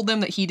 he told them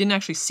that he didn't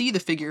actually see the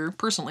figure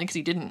personally, because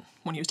he didn't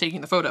when he was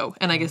taking the photo,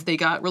 and I guess they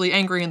got really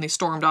angry and they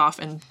stormed off,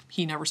 and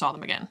he never saw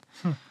them again.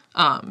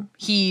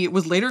 He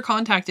was later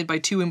contacted by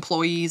two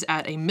employees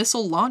at a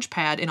missile launch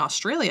pad in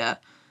Australia,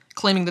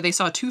 claiming that they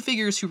saw two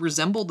figures who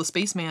resembled the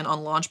spaceman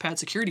on launch pad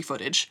security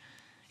footage.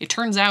 It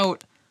turns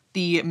out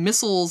the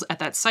missiles at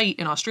that site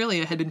in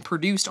Australia had been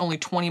produced only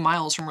 20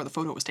 miles from where the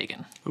photo was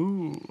taken.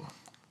 Ooh.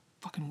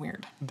 Fucking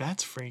weird.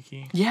 That's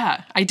freaky.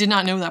 Yeah, I did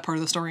not know that part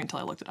of the story until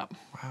I looked it up.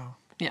 Wow.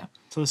 Yeah.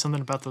 So there's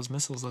something about those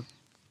missiles that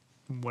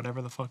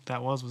whatever the fuck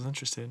that was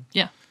interested.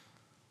 Yeah.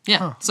 Yeah.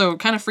 Huh. So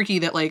kind of freaky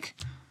that, like,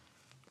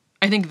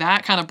 I think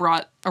that kind of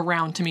brought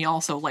around to me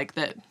also, like,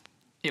 that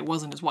it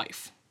wasn't his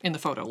wife in the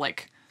photo.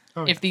 Like,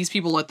 if these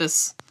people at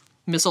this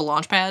missile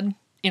launch pad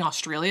in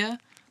Australia,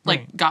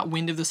 like, got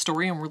wind of the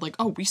story and were like,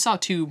 oh, we saw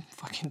two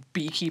fucking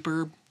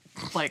beekeeper,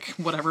 like,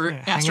 whatever,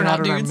 astronaut hanging out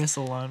dudes. At our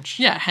missile launch.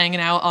 Yeah,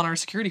 hanging out on our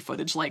security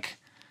footage. Like,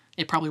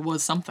 it probably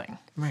was something.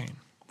 Right.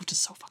 Which is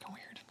so fucking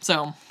weird.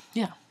 So,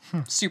 yeah.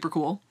 Super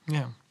cool.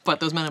 Yeah. But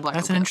those Men in Black.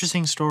 That's an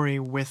interesting story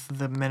with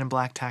the Men in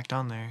Black tacked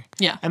on there.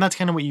 Yeah. And that's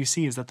kind of what you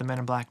see is that the Men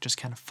in Black just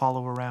kind of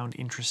follow around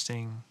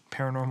interesting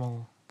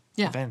paranormal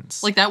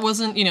events. Like, that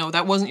wasn't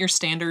your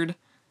standard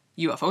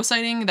UFO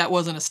sighting. That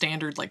wasn't a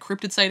standard, like,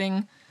 cryptid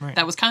sighting. Right.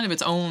 That was kind of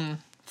its own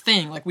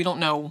thing. Like, we don't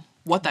know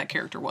what that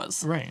character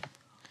was. Right.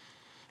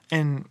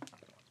 And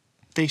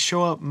they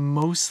show up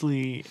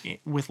mostly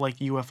with, like,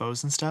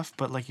 UFOs and stuff,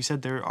 but like you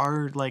said, there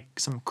are, like,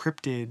 some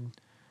cryptid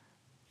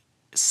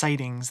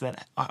sightings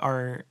that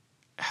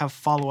have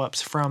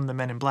follow-ups from the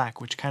Men in Black,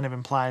 which kind of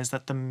implies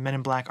that the Men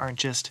in Black aren't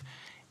just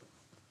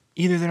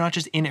either they're not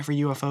just in it for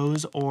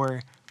UFOs,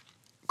 or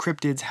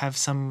cryptids have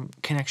some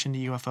connection to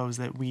UFOs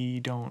that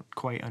we don't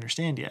quite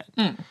understand yet.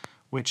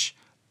 Which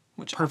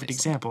perfect obviously.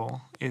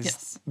 Example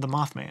is the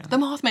Mothman. The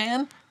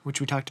Mothman, which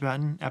we talked about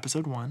in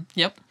episode 1.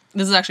 Yep.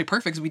 This is actually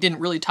perfect because we didn't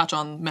really touch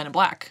on Men in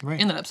Black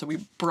in that episode.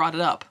 We brought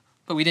it up,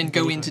 but we didn't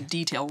go into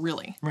detail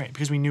really. Right,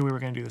 because we knew we were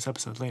going to do this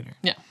episode later.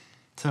 Yeah.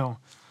 So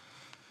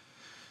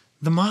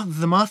the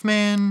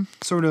Mothman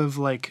sort of,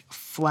 like,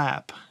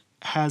 flap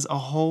has a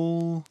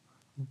whole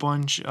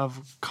bunch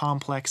of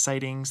complex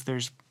sightings.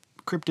 There's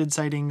cryptid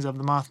sightings of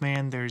the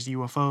Mothman. There's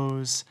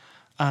UFOs.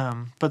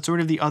 But sort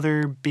of the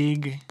other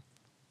big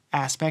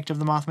aspect of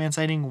the Mothman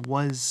sighting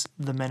was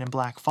the Men in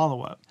Black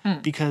follow-up.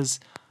 Because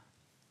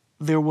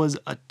there was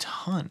a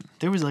ton.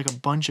 There was, like, a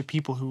bunch of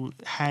people who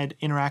had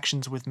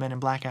interactions with Men in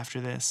Black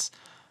after this.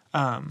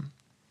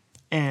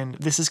 And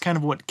this is kind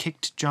of what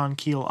kicked John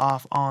Keel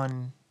off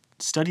on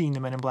studying the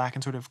Men in Black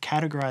and sort of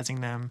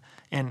categorizing them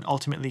and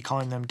ultimately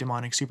calling them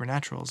demonic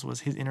supernaturals,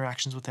 was his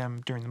interactions with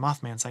them during the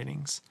Mothman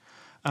sightings.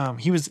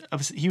 He was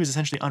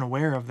essentially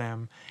unaware of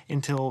them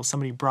until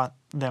somebody brought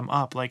them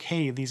up, like,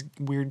 hey, these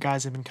weird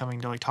guys have been coming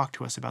to, like, talk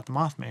to us about the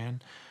Mothman.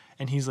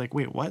 And he's like,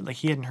 wait, what? Like,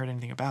 he hadn't heard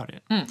anything about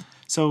it.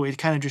 So it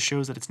kind of just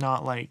shows that it's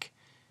not like,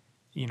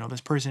 you know,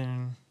 this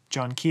person,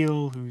 John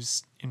Keel,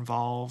 who's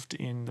involved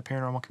in the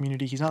paranormal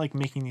community, he's not, like,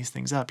 making these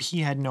things up.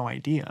 He had no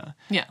idea.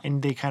 Yeah.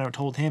 And they kind of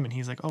told him, and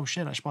he's like, oh,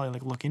 shit, I should probably,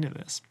 like, look into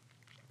this.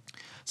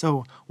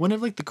 So one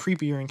of, like, the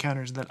creepier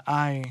encounters that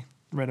I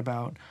read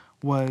about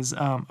was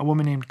a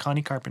woman named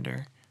Connie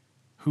Carpenter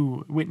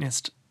who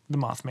witnessed the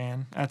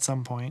Mothman at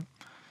some point.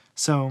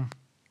 So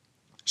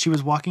she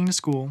was walking to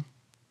school.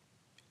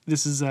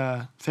 This is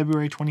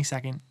February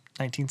 22nd,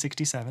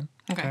 1967.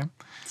 Okay.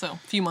 So a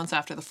few months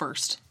after the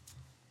first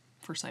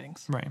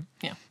sightings. Right.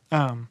 Yeah.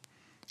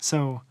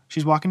 So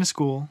she's walking to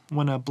school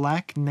when a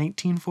black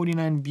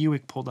 1949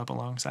 Buick pulled up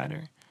alongside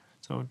her.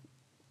 So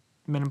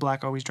Men in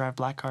Black always drive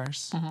black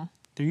cars.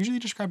 They're usually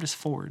described as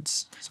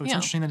Fords. So it's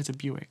interesting that it's a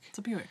Buick. It's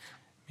a Buick.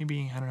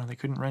 Maybe, I don't know, they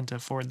couldn't rent a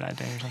Ford that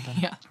day or something.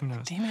 Yeah. Who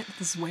knows? Damn it,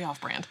 this is way off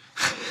brand.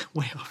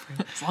 Way off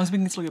brand. As long as we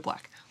can still get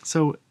black.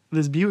 So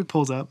this Buick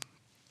pulls up.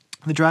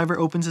 The driver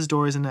opens his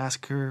doors and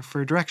asks her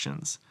for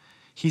directions.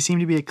 He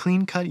seemed to be a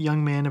clean-cut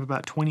young man of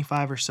about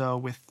 25 or so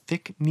with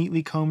thick,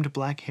 neatly combed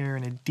black hair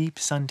and a deep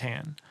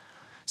suntan.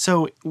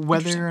 So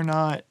whether or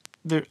not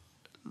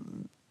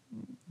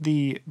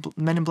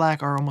Men in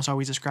Black are almost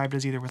always described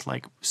as either with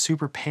like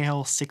super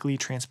pale, sickly,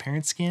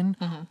 transparent skin,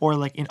 or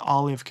like an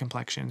olive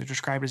complexion. They're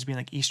described as being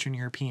like Eastern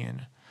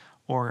European,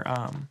 or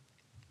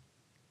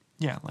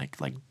like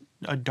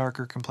a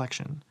darker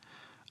complexion.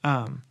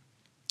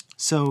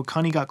 So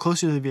Connie got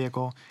closer to the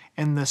vehicle,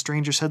 and the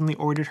stranger suddenly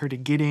ordered her to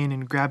get in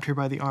and grabbed her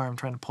by the arm,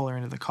 trying to pull her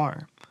into the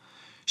car.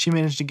 She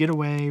managed to get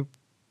away,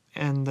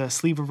 and the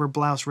sleeve of her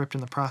blouse ripped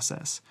in the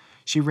process.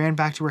 She ran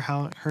back to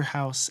her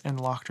house and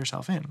locked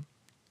herself in.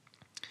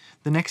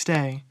 The next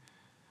day,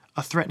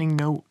 a threatening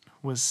note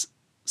was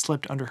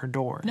slipped under her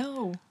door.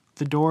 No.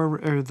 The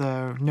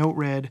note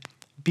read,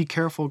 "Be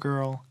careful,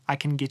 girl. I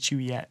can get you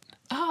yet."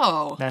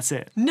 Oh. That's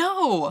it.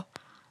 No.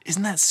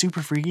 Isn't that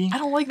super freaky? I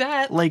don't like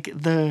that. Like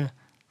the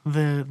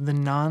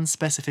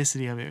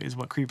non-specificity of it is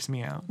what creeps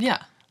me out.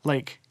 Yeah.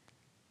 Like,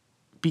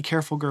 be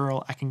careful,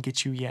 girl. I can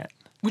get you yet.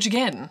 Which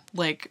again,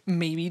 like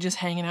maybe just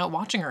hanging out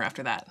watching her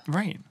after that.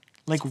 Right.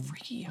 Like,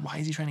 freaky. Why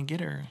is he trying to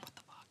get her? What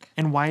the fuck?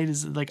 And why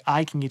does like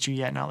I can get you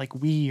yet, not like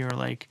we, or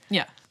like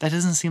Yeah. That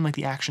doesn't seem like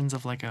the actions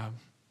of like a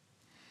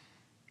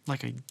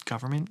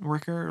government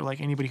worker or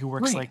like anybody who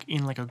works like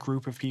in like a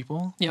group of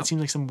people. Yep. It seems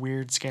like some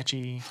weird,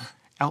 sketchy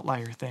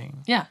outlier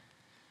thing. Yeah.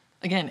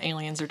 Again,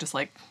 aliens are just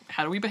like,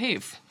 how do we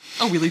behave?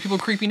 Oh, we leave people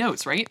creepy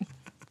notes, right?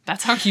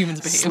 That's how humans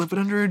behave. Slip it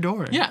under a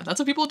door. Yeah, that's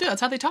what people do.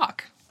 That's how they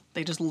talk.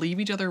 They just leave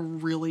each other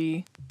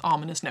really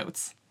ominous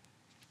notes.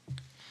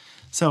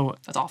 So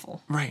that's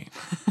awful. Right.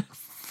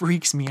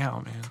 Freaks me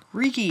out, man.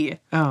 Freaky.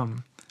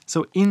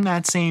 So in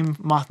that same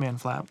Mothman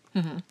flap,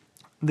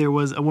 there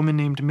was a woman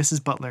named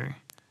Mrs. Butler,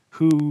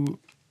 who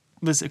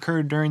this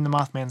occurred during the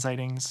Mothman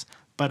sightings,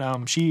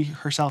 but she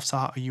herself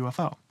saw a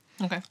UFO.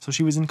 Okay. So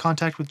she was in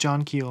contact with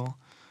John Keel,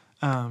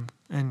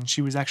 and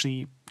she was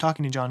actually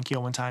talking to John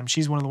Keel one time.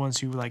 She's one of the ones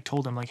who like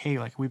told him like, hey,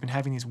 like we've been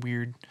having these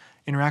weird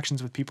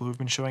interactions with people who've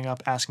been showing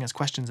up asking us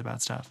questions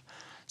about stuff.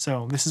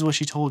 So this is what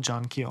she told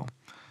John Keel.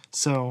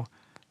 So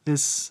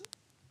this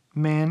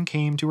man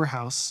came to her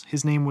house.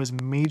 His name was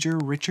Major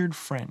Richard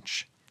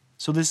French.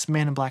 So this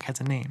man in black has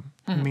a name,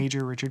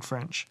 Major Richard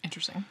French.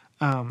 Interesting.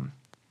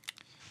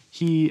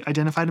 He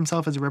identified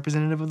himself as a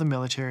representative of the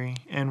military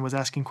and was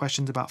asking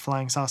questions about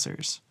flying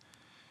saucers.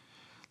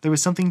 There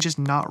was something just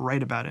not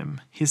right about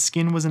him. His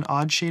skin was an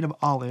odd shade of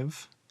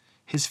olive.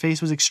 His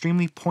face was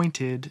extremely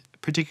pointed,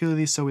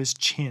 particularly so his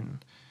chin.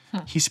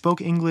 He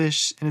spoke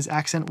English, and his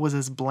accent was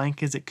as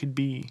blank as it could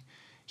be.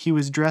 He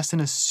was dressed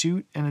in a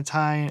suit and a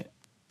tie,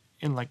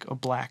 in like a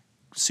black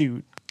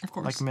suit, of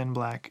course, like Men in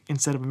Black,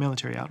 instead of a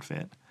military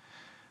outfit.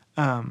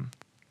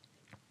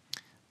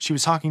 She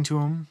was talking to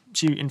him.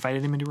 She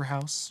invited him into her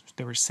house.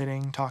 They were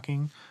sitting,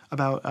 talking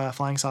about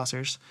flying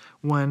saucers,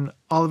 when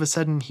all of a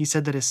sudden he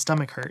said that his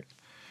stomach hurt.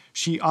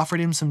 She offered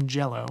him some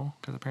Jell-O,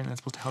 because apparently that's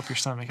supposed to help your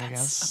stomach, I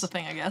guess. That's the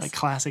thing, I guess. Like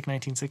classic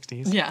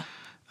 1960s. Yeah.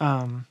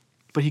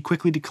 But he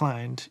quickly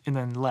declined and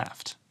then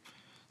left.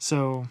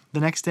 So the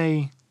next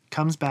day,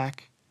 comes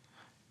back,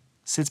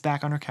 sits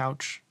back on her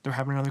couch. They're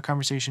having another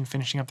conversation,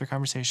 finishing up their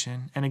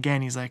conversation. And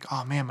again, he's like,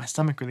 oh man, my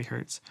stomach really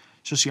hurts.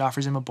 So she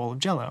offers him a bowl of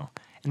Jell-O.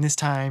 And this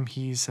time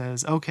he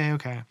says,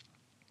 okay.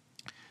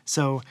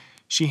 So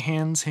she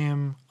hands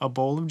him a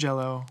bowl of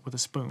Jell-O with a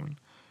spoon.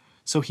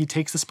 So he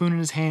takes the spoon in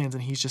his hands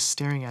and he's just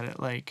staring at it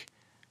like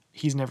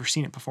he's never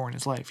seen it before in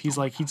his life. He's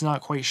he's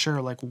not quite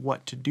sure like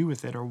what to do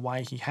with it or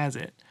why he has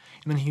it.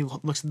 And then he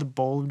looks at the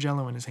bowl of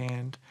Jell-O in his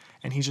hand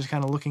and he's just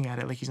kind of looking at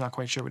it like he's not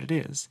quite sure what it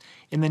is.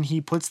 And then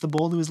he puts the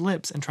bowl to his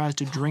lips and tries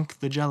to drink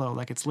the Jell-O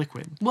like it's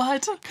liquid.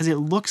 What? Because it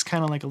looks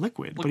kind of like a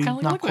liquid, but he's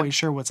not quite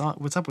sure what's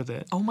up with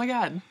it. Oh my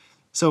God.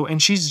 So,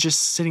 and she's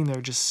just sitting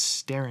there just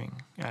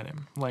staring at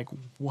him like,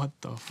 what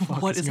the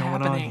fuck is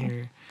going on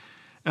here?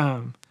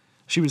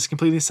 She was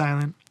completely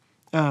silent.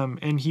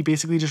 And he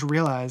basically just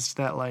realized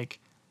that like,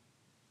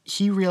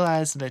 he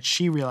realized that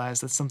she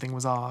realized that something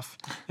was off.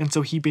 And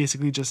so he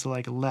basically just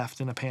like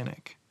left in a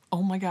panic.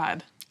 Oh my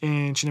God.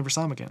 And she never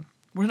saw him again.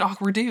 What an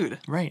awkward dude.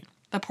 Right.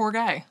 That poor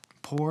guy.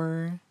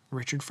 Poor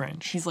Richard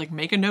French. He's like,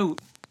 make a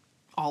note.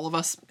 All of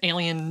us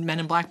alien Men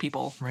in Black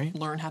people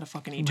learn how to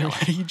fucking eat Jell-O. Learn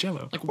how to eat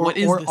Jell-O. Like, what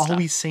is this stuff? Or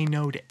always stuff? say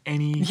no to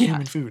any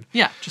human food.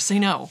 Yeah, just say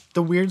no.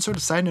 The weird sort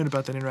of side note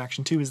about that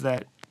interaction too is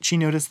that she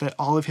noticed that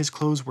all of his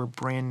clothes were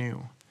brand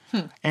new.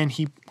 And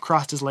he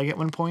crossed his leg at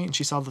one point and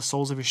she saw the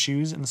soles of his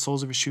shoes, and the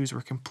soles of his shoes were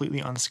completely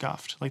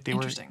unscuffed. Like they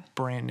were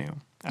brand new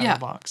out of the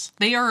box.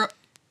 They are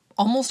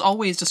almost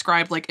always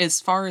described, like as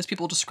far as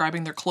people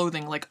describing their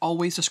clothing, like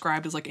always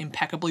described as like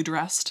impeccably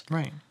dressed.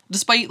 Right.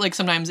 Despite like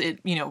sometimes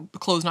it, the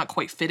clothes not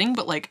quite fitting,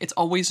 but like it's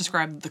always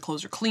described that the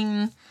clothes are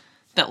clean,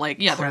 that like,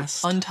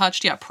 pressed. They're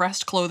untouched. Yeah,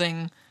 pressed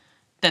clothing.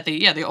 That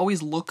they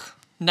always look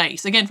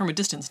nice. Again, from a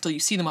distance until you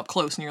see them up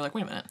close and you're like,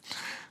 wait a minute.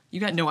 You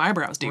got no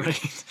eyebrows, dude.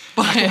 Right.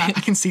 But I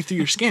can see through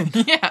your skin.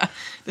 Yeah,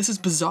 this is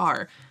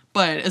bizarre.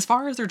 But as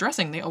far as their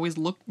dressing, they always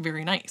look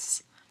very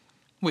nice.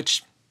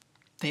 Which,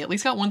 they at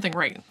least got one thing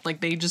right. Like,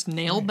 they just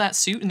nailed that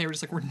suit, and they were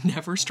just like, we're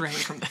never straying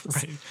from this.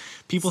 Right.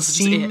 People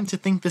seem to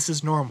think this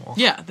is normal.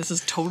 Yeah, this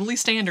is totally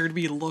standard.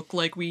 We look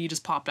like we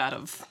just popped out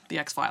of the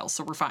X-Files,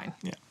 so we're fine.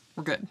 Yeah.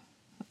 We're good.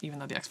 even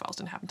though the X-Files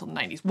didn't happen until the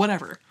 90s.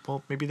 Whatever.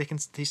 Well, maybe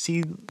they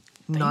see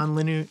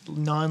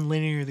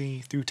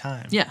non-linearly through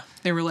time. Yeah.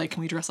 They were like,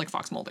 can we dress like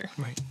Fox Mulder?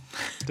 Right.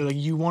 They're like,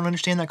 you won't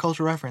understand that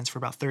cultural reference for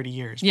about 30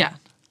 years. Yeah.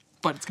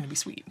 But it's going to be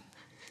sweet.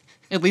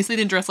 At least they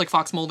didn't dress like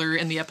Fox Mulder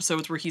in the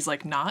episodes where he's,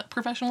 like, not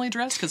professionally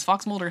dressed, because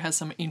Fox Mulder has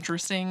some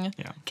interesting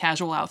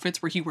casual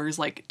outfits where he wears,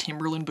 like,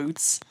 Timberland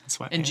boots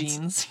and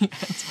jeans. Yeah, and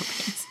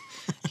sweatpants.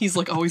 He's,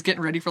 like, always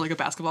getting ready for, like, a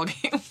basketball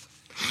game.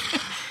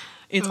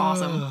 It's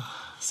awesome.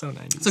 So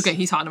 90s. It's okay.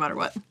 He's hot no matter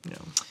what. Yeah.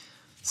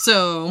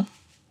 So,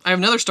 I have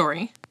another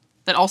story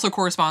that also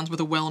corresponds with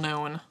a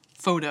well-known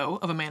photo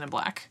of a man in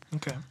black.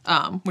 Okay.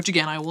 Which,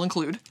 again, I will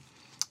include.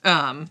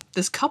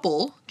 This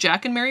couple,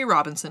 Jack and Mary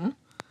Robinson,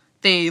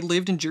 they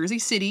lived in Jersey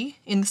City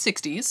in the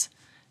 60s.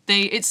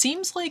 It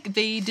seems like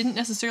they didn't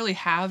necessarily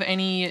have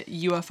any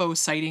UFO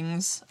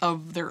sightings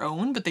of their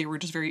own, but they were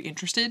just very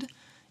interested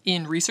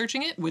in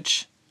researching it,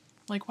 which,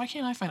 like, why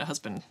can't I find a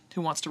husband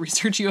who wants to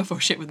research UFO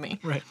shit with me?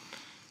 Right.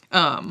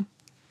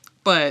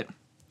 But,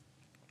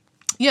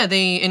 yeah,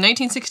 in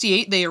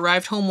 1968, they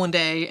arrived home one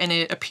day, and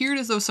it appeared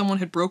as though someone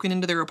had broken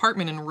into their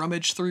apartment and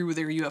rummaged through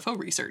their UFO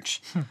research,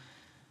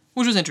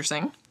 which was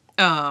interesting.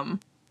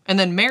 And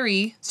then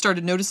Mary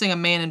started noticing a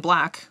man in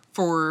black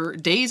for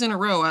days in a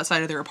row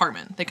outside of their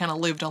apartment. They kind of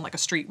lived on, like, a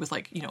street with,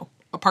 like, you know,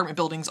 apartment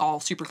buildings all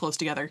super close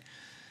together.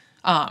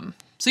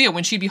 So yeah,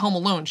 when she'd be home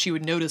alone, she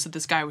would notice that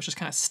this guy was just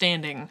kind of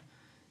standing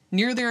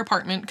near their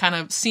apartment, kind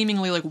of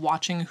seemingly, like,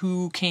 watching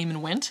who came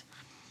and went.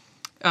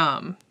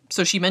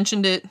 So she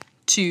mentioned it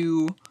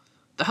to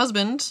the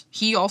husband.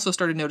 He also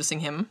started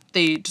noticing him.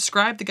 They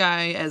described the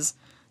guy as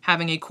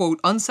having a, quote,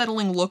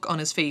 unsettling look on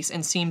his face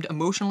and seemed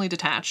emotionally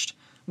detached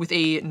with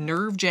a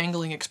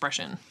nerve-jangling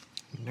expression.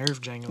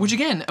 Nerve-jangling. Which,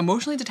 again,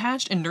 emotionally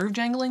detached and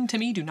nerve-jangling, to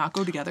me, do not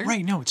go together.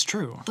 Right, no, it's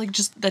true. Like,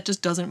 that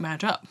just doesn't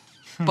match up.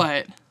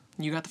 But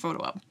you got the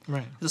photo up.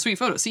 Right. It's a sweet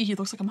photo. See, he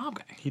looks like a mob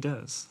guy. He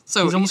does.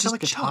 So he's almost got,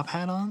 like, a chilling. top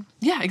hat on.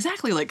 Yeah,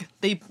 exactly. Like,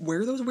 they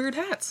wear those weird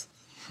hats.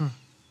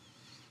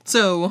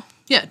 So,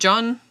 yeah,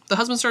 John, the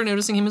husband, started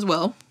noticing him as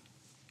well.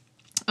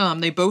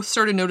 They both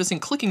started noticing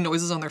clicking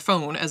noises on their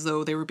phone as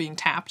though they were being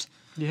tapped.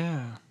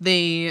 Yeah.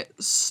 They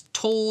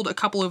told a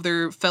couple of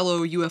their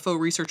fellow UFO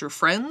researcher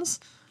friends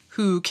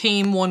who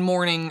came one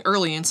morning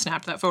early and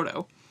snapped that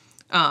photo.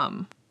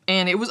 And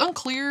it was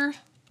unclear.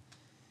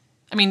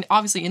 I mean,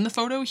 obviously in the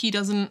photo, he's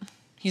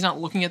not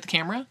looking at the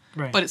camera,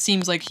 right. But it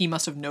seems like he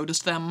must have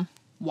noticed them,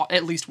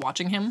 at least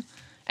watching him.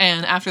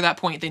 And after that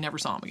point, they never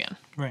saw him again.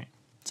 Right.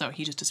 So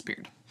he just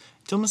disappeared.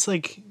 It's almost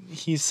like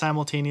he's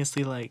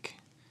simultaneously, like,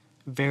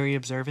 very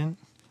observant,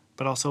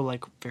 but also,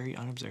 like, very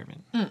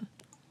unobservant.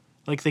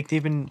 Like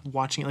they've been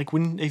watching, like,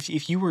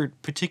 if you were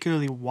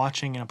particularly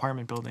watching an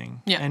apartment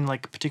building and,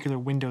 like, particular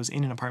windows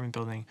in an apartment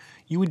building,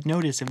 you would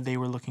notice if they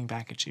were looking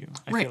back at you,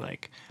 I feel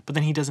like. But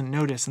then he doesn't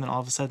notice, and then all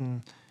of a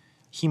sudden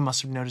he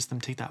must have noticed them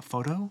take that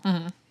photo.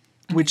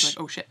 Which,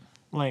 like, oh shit.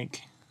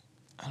 Like,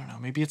 I don't know,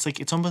 maybe it's like,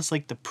 it's almost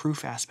like the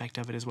proof aspect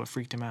of it is what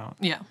freaked him out.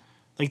 Yeah.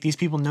 Like, these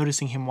people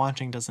noticing him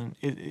watching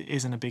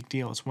isn't a big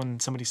deal. It's when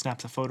somebody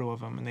snaps a photo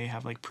of him and they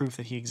have, like, proof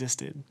that he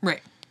existed.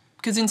 Right.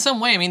 Because in some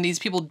way, I mean, these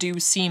people do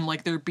seem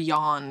like they're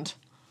beyond,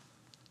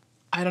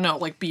 I don't know,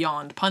 like,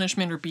 beyond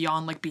punishment or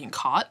beyond, like, being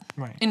caught,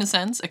 in a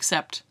sense,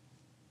 except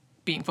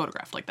being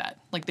photographed like that.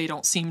 Like, they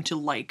don't seem to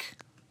like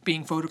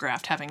being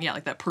photographed, having,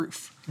 like, that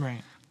proof.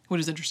 Right. Which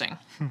is interesting.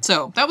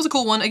 So, that was a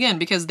cool one, again,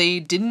 because there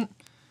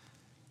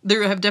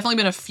have definitely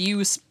been a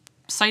few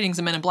sightings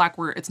of Men in Black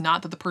where it's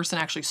not that the person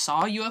actually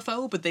saw a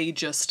UFO, but they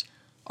just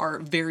are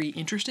very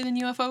interested in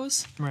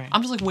UFOs. Right.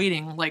 I'm just, like,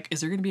 waiting, like,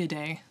 is there going to be a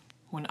day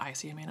when I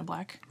see a Man in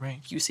Black?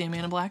 Right. You see a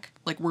Man in Black?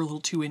 Like, we're a little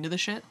too into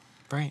this shit?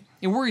 Right.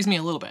 It worries me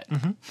a little bit,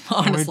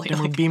 honestly. And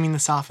we're beaming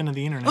this off into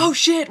the internet. Oh,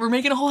 shit! We're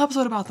making a whole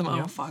episode about them. Yep.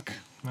 Oh, fuck.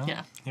 Well,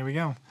 yeah. Here we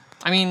go.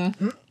 I mean,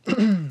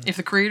 if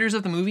the creators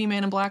of the movie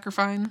Man in Black are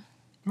fine,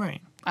 right.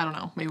 I don't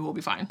know. Maybe we'll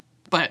be fine.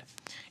 But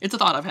it's a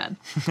thought I've had.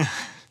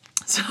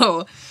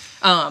 So,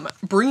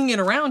 bringing it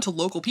around to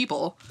local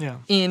people,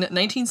 in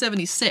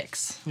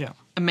 1976,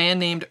 a man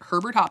named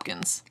Herbert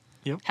Hopkins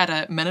had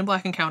a Men in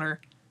Black encounter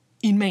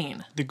in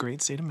Maine. The great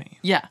state of Maine.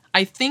 Yeah.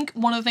 I think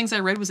one of the things I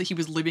read was that he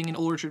was living in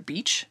Old Orchard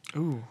Beach.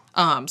 Ooh.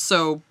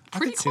 So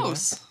pretty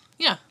close.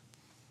 Yeah.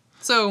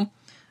 So,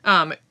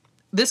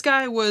 this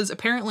guy was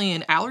apparently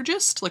an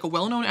allergist, like a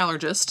well-known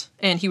allergist,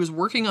 and he was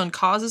working on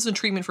causes and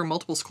treatment for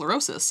multiple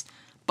sclerosis.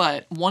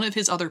 But one of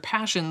his other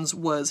passions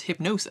was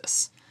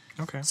hypnosis.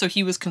 Okay. So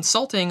he was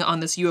consulting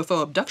on this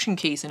UFO abduction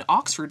case in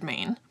Oxford,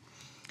 Maine.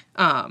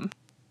 And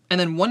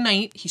then one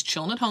night, he's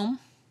chilling at home,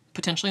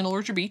 potentially in Old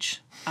Orchard Beach.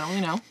 I don't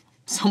really know.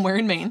 Somewhere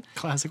in Maine.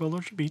 Classic Old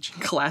Orchard Beach.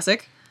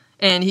 Classic.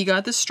 And he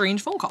got this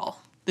strange phone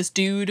call. This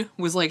dude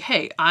was like,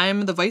 hey,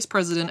 I'm the vice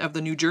president of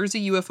the New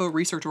Jersey UFO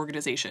Research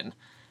Organization.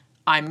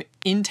 I'm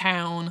in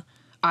town.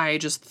 I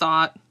just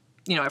thought,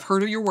 I've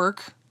heard of your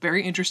work.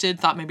 Very interested.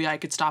 Thought maybe I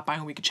could stop by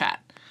and we could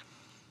chat.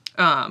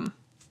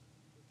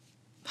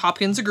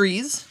 Hopkins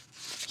agrees.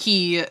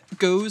 He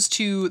goes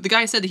to... The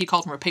guy said that he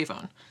called from a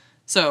payphone.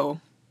 So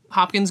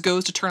Hopkins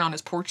goes to turn on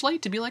his porch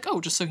light to be like,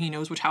 oh, just so he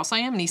knows which house I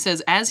am. And he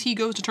says, as he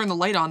goes to turn the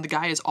light on, the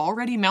guy is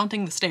already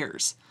mounting the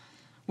stairs,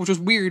 which was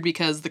weird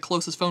because the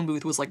closest phone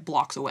booth was like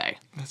blocks away.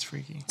 That's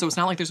freaky. So it's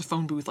not like there's a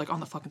phone booth like on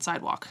the fucking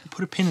sidewalk.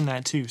 Put a pin in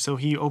that too. So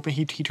he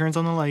turns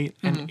on the light,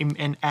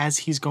 and as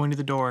he's going to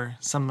the door,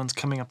 someone's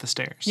coming up the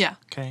stairs. Yeah.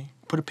 Okay.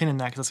 Put a pin in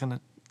that because that's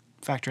gonna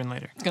factor in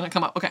later. It's gonna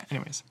come up. Okay.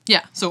 Anyways.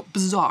 Yeah. So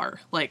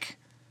bizarre. Like,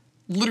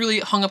 literally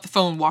hung up the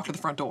phone, walked to the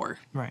front door.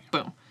 Right.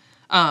 Boom.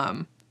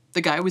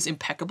 The guy was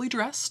impeccably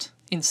dressed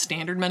in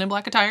standard Men in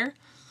Black attire.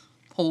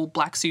 Whole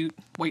black suit,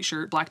 white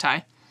shirt, black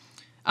tie.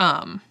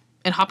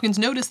 And Hopkins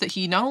noticed that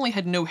he not only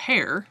had no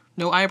hair,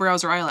 no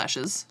eyebrows or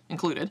eyelashes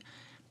included,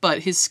 but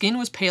his skin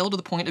was pale to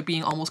the point of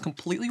being almost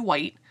completely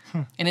white,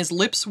 and his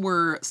lips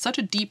were such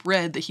a deep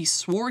red that he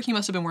swore he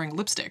must have been wearing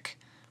lipstick,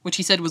 which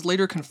he said was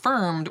later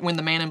confirmed when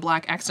the Man in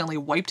Black accidentally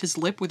wiped his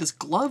lip with his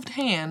gloved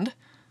hand,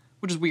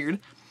 which is weird,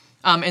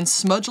 and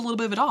smudged a little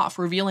bit of it off,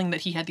 revealing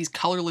that he had these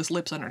colorless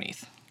lips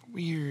underneath.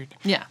 Weird.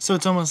 Yeah. So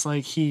it's almost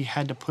like he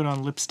had to put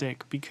on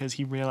lipstick because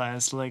he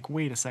realized, like,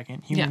 wait a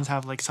second, humans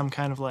have like some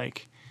kind of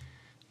like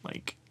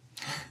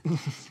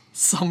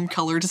some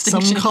color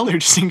distinction. Some color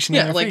distinction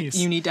in their like face.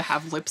 You need to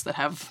have lips that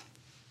have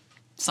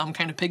some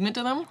kind of pigment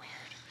to them.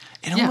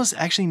 It almost,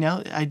 actually,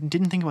 now, I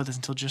didn't think about this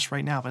until just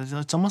right now, but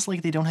it's almost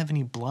like they don't have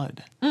any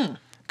blood.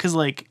 Because,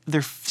 like,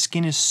 their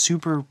skin is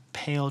super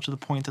pale to the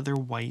point that they're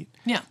white.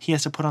 Yeah. He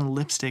has to put on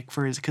lipstick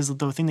for his, because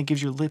the thing that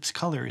gives your lips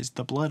color is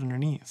the blood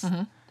underneath.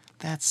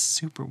 That's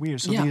super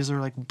weird. So these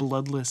are, like,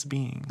 bloodless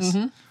beings.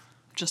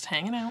 Just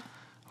hanging out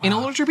in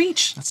Old Orchard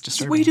Beach. That's It's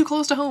disturbing. way too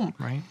close to home.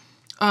 Right?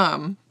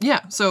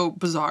 Yeah, so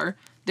bizarre.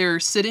 They're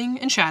sitting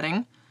and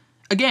chatting.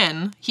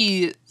 Again,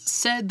 he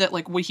said that,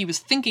 like, what he was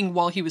thinking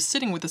while he was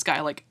sitting with this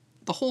guy, like,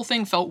 the whole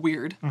thing felt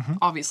weird.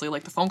 Obviously,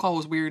 like, the phone call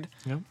was weird.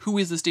 Yep. Who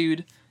is this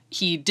dude?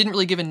 He didn't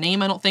really give a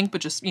name, I don't think,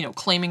 but just,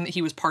 claiming that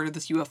he was part of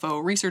this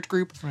UFO research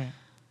group. Right.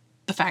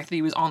 The fact that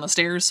he was on the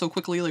stairs so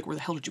quickly, like, where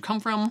the hell did you come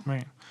from?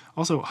 Right.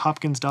 Also,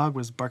 Hopkins' dog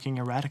was barking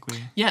erratically.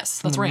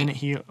 Yes, from that's the right. minute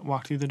he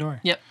walked through the door.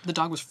 Yep, the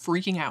dog was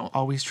freaking out.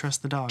 Always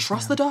trust the dog.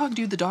 Trust the dog,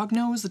 dude. The dog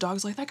knows. The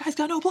dog's like, that guy's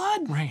got no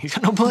blood. Right. He's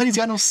got no blood. He's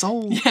got no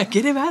soul. Yeah,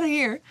 get him out of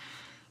here.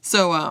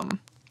 So,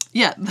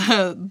 yeah,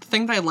 the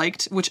thing that I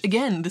liked, which,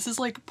 again, this is,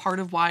 like, part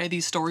of why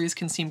these stories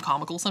can seem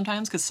comical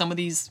sometimes, because some of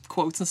these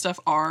quotes and stuff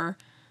are,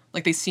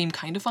 like, they seem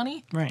kind of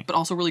funny. Right. But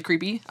also really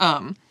creepy.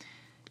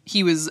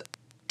 He was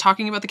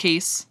talking about the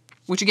case,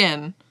 which,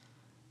 again,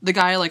 the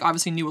guy, like,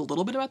 obviously knew a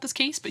little bit about this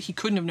case, but he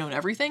couldn't have known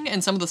everything,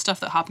 and some of the stuff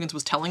that Hopkins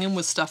was telling him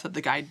was stuff that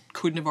the guy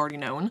couldn't have already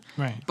known.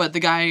 Right. But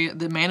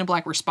the Man in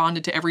Black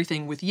responded to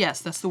everything with, yes,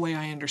 that's the way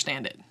I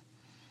understand it.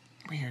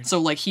 Weird. So,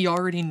 like, he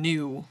already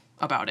knew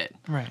about it.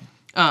 Right.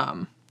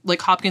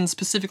 Like, Hopkins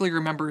specifically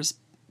remembers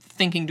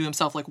thinking to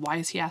himself, like, why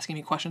is he asking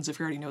me questions if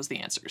he already knows the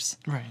answers?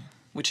 Right.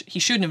 Which he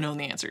shouldn't have known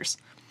the answers.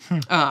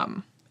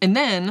 And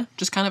then,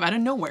 just kind of out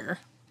of nowhere,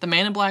 the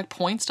Man in Black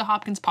points to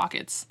Hopkins'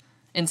 pockets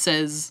and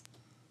says,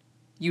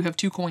 you have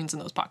 2 coins in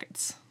those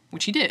pockets.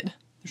 Which he did.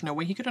 There's no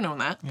way he could have known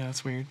that. Yeah,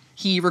 that's weird.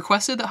 He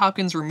requested that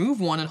Hopkins remove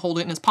one and hold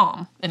it in his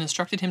palm, and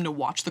instructed him to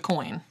watch the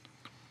coin.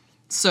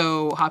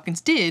 So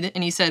Hopkins did,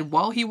 and he said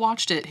while he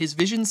watched it, his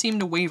vision seemed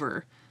to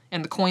waver,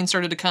 and the coin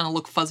started to kind of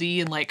look fuzzy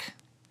and, like,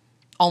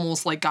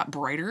 almost, like, got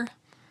brighter.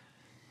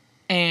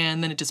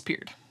 And then it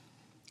disappeared.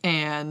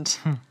 And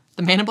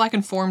the Man in Black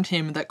informed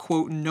him that,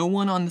 quote, no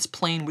one on this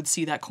plane would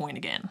see that coin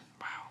again.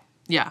 Wow.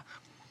 Yeah.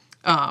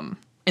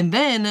 And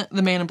then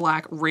the Man in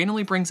Black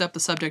randomly brings up the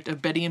subject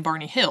of Betty and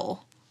Barney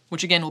Hill,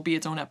 which again will be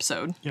its own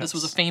episode. Yes. This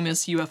was a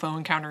famous UFO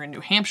encounter in New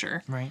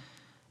Hampshire. Right.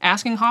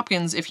 Asking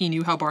Hopkins if he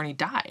knew how Barney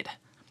died.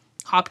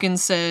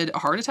 Hopkins said, a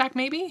heart attack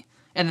maybe?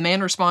 And the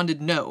man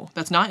responded, no,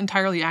 that's not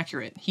entirely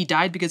accurate. He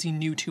died because he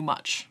knew too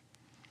much.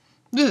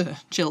 Ugh,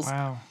 chills.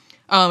 Wow.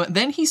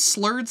 Then he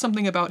slurred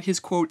something about his,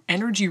 quote,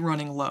 energy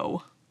running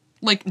low.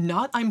 Like,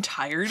 not I'm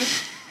tired,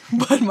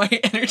 but my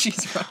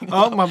energy's running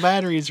low. Oh, my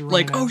battery's running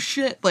Like, out. oh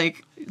shit,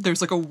 like,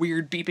 there's like a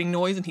weird beeping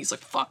noise, and he's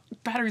like, fuck,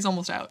 battery's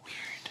almost out. Weird.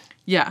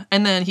 Yeah,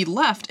 and then he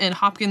left, and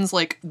Hopkins,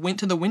 like, went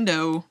to the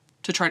window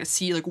to try to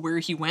see, like, where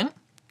he went,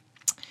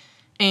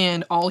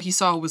 and all he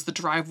saw was the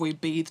driveway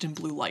bathed in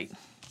blue light.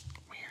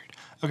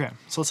 Okay,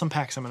 so let's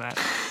unpack some of that.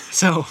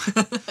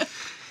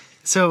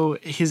 So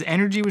his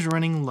energy was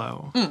running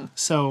low.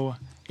 So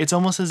it's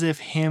almost as if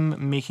him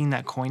making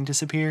that coin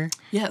disappear,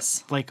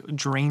 Yes. like,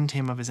 drained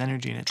him of his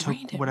energy, and it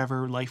Drained took him.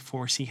 whatever life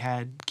force he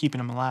had keeping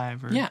him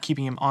alive or Yeah.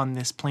 keeping him on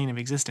this plane of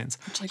existence.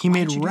 like, He why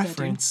made did you do that, dude?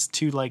 reference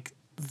to, like,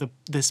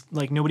 this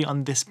like, nobody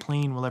on this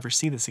plane will ever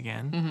see this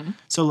again.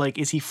 So, like,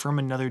 is he from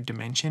another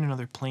dimension,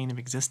 another plane of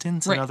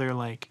existence, Right. another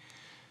like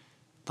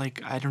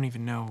I don't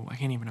even know. I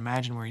can't even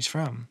imagine where he's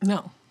from.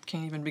 No,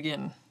 can't even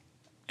begin.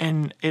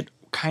 And it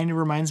kind of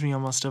reminds me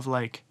almost of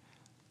like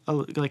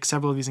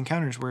several of these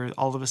encounters where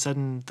all of a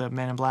sudden the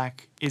Man in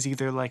Black is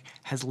either like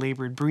has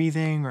labored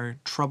breathing or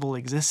trouble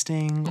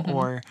existing,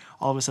 or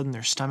all of a sudden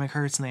their stomach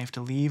hurts and they have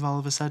to leave all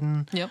of a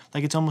sudden. Yep.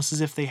 Like, it's almost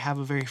as if they have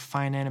a very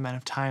finite amount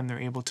of time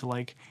they're able to,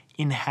 like,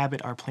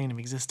 inhabit our plane of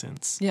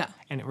existence. Yeah.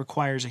 And it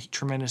requires a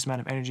tremendous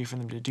amount of energy for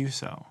them to do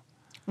so.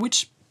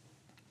 Which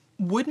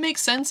would make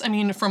sense. I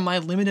mean, from my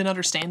limited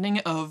understanding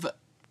of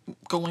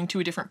going to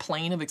a different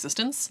plane of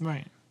existence,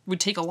 right, would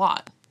take a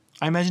lot.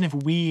 I imagine if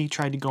we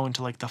tried to go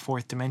into like the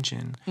fourth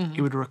dimension, Mm-hmm.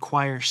 it would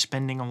require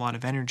spending a lot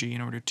of energy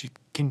in order to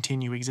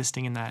continue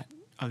existing in that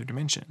other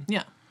dimension.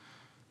 Yeah.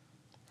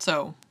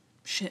 So,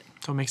 shit.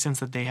 So it makes sense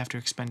that they have to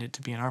expend it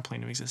to be in our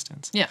plane of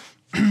existence. Yeah.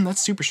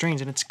 That's super strange,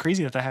 and it's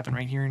crazy that happened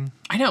right here in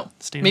I know.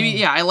 the state of Maybe, Maine.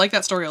 yeah, I like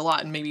that story a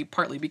lot, and maybe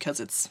partly because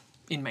it's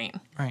in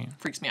Maine. Right.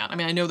 Freaks me out. I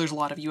mean, I know there's a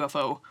lot of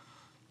UFO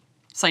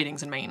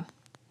sightings in Maine,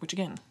 which,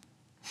 again,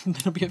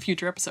 that'll be a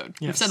future episode.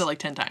 We've Yes. said it like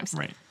 10 times.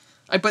 Right.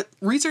 But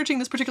researching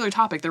this particular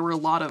topic, there were a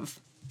lot of,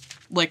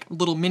 like,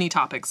 little mini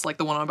topics, like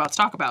the one I'm about to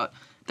talk about,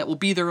 that will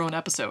be their own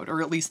episode,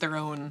 or at least their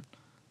own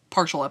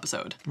partial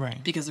episode.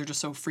 Right. Because they're just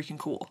so freaking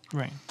cool.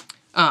 Right.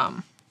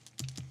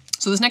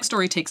 So this next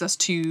story takes us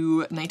to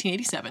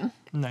 1987.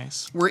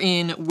 Nice. We're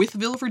in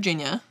Wytheville,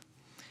 Virginia.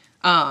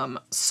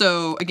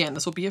 So again,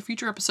 this will be a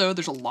future episode.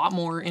 There's a lot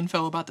more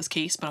info about this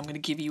case, but I'm going to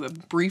give you a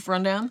brief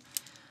rundown.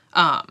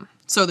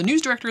 So the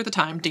news director at the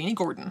time, Danny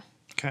Gordon,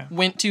 Okay.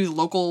 went to the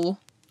local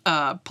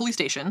police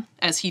station,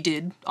 as he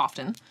did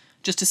often,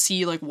 just to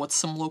see like what's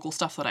some local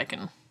stuff that I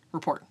can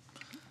report.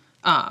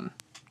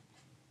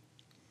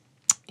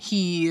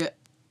 He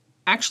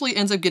actually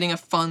ends up getting a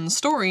fun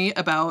story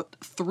about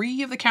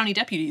 3 of the county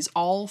deputies,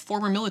 all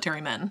former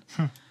military men,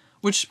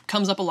 which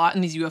comes up a lot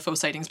in these UFO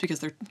sightings because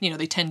they're,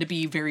 they tend to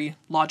be very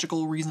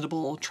logical,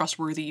 reasonable,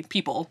 trustworthy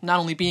people, not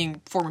only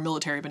being former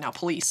military, but now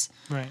police,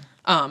 Right.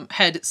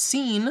 had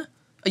seen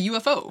a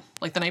UFO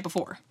like the night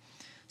before.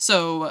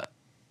 So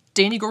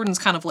Danny Gordon's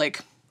kind of like,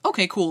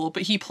 okay, cool,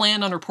 but he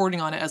planned on reporting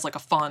on it as like a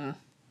fun,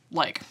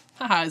 like,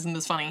 haha, isn't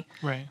this funny?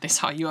 Right. They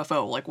saw a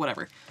UFO, like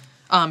whatever.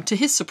 To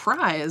his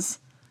surprise,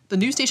 the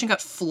news station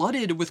got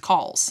flooded with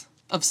calls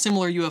of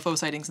similar UFO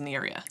sightings in the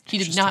area. He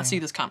did not Interesting. see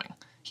this coming.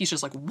 He's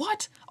just like,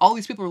 what? All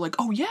these people were like,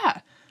 oh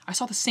yeah, I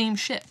saw the same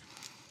shit.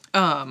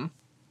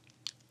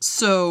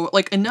 So,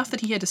 like, enough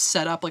that he had to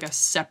set up, like, a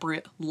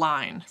separate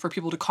line for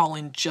people to call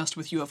in just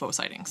with UFO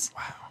sightings.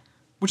 Wow.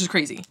 Which is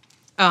crazy.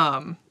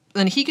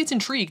 Then he gets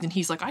intrigued, and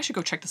he's like, I should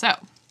go check this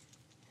out.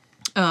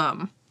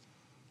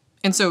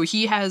 And so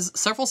he has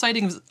several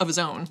sightings of his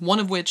own, one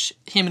of which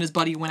him and his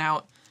buddy went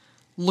out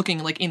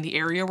looking, like, in the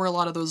area where a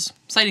lot of those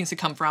sightings had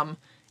come from,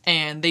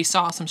 and they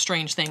saw some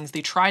strange things.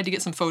 They tried to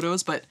get some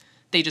photos, but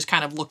they just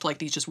kind of looked like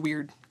these just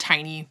weird,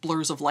 tiny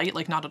blurs of light,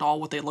 like, not at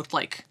all what they looked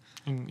like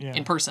Yeah.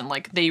 in person.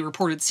 Like, they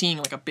reported seeing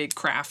like a big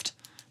craft,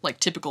 like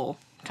typical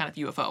kind of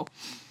UFO.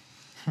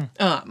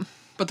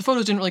 But the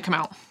photos didn't really come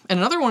out. And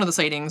another one of the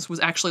sightings was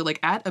actually like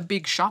at a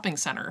big shopping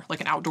center,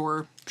 like an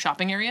outdoor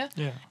shopping area.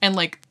 Yeah. And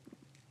like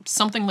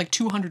something like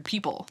 200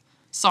 people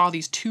saw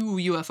these 2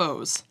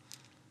 UFOs.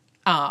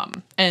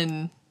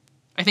 And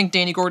I think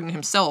Danny Gordon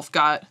himself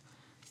got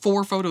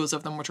 4 photos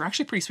of them, which are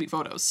actually pretty sweet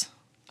photos.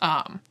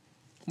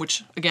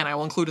 Which again, I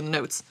will include in the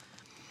notes.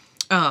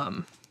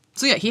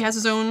 So yeah, he has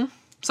his own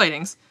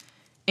sightings,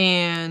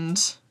 and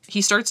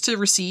he starts to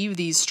receive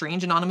these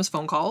strange anonymous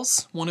phone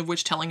calls, one of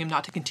which telling him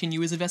not to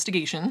continue his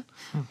investigation.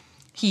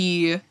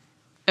 He,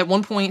 at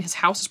one point, his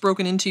house is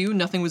broken into,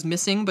 nothing was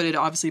missing, but it had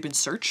obviously been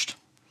searched.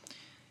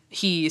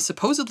 He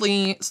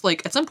supposedly,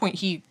 like, at some point,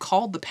 he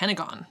called the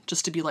Pentagon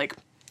just to be like,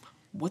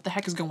 what the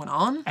heck is going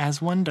on?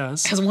 As one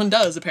does. As one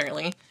does,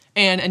 apparently.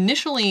 And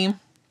initially,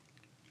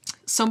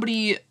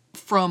 somebody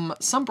from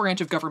some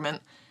branch of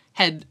government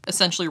had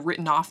essentially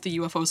written off the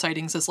UFO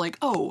sightings as like,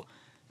 oh,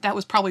 that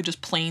was probably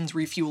just planes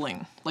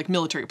refueling, like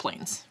military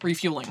planes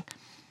refueling,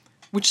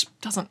 which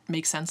doesn't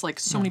make sense. Like,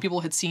 so many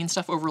people had seen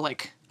stuff over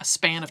like a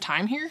span of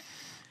time here.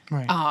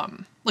 Right.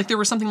 Like, there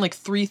were something like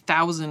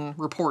 3,000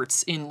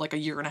 reports in like a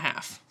year and a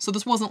half. So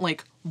this wasn't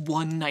like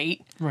one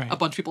night Right. a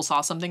bunch of people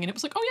saw something and it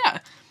was like, oh yeah.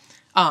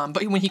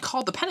 But when he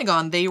called the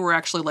Pentagon, they were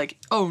actually like,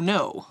 oh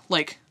no,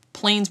 like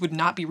planes would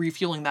not be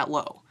refueling that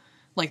low.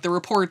 Like, the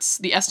reports,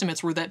 the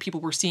estimates were that people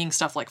were seeing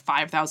stuff like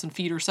 5,000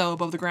 feet or so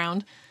above the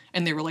ground.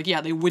 And they were like,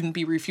 yeah, they wouldn't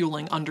be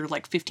refueling under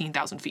like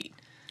 15,000 feet.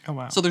 Oh,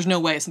 wow. So there's no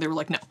way. So they were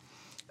like,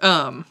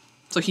 no.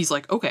 So he's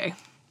like, okay.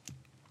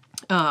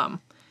 And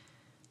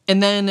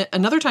then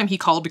another time he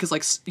called because,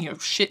 like,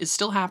 shit is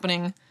still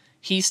happening.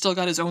 He's still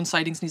got his own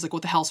sightings and he's like,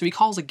 what the hell? So he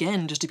calls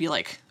again just to be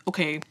like,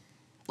 okay,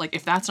 like,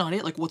 if that's not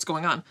it, like, what's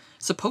going on?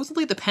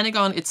 Supposedly the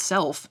Pentagon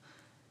itself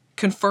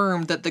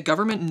confirmed that the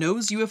government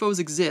knows UFOs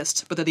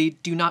exist, but that they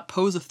do not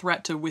pose a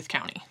threat to Wythe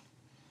County.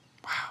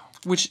 Wow.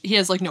 Which he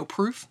has, like, no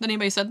proof that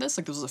anybody said this.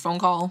 Like, this was a phone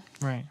call.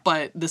 Right.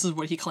 But this is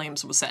what he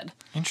claims was said.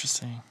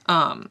 Interesting.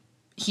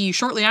 He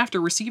shortly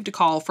after received a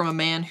call from a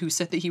man who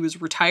said that he was a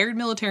retired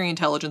military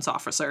intelligence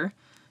officer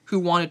who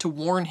wanted to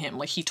warn him.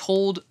 Like, he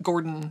told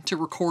Gordon to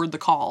record the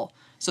call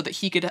so that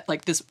he could,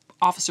 like, this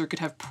officer could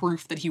have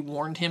proof that he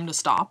warned him to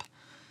stop.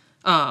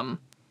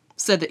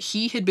 Said that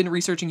he had been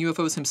researching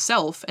UFOs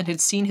himself and had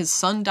seen his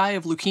son die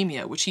of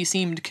leukemia, which he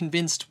seemed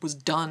convinced was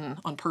done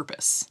on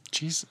purpose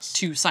Jesus.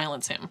 to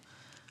silence him.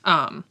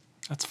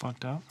 That's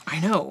fucked up. I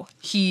know.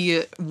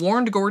 He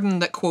warned Gordon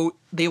that, quote,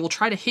 they will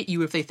try to hit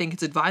you if they think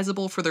it's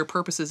advisable for their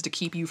purposes to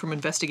keep you from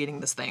investigating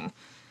this thing.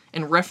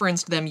 and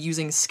referenced them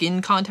using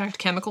skin contact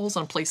chemicals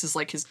on places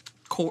like his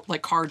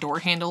car door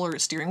handle or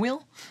his steering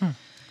wheel.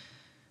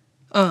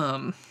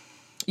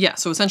 Yeah,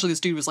 so essentially this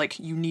dude was like,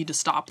 you need to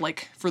stop,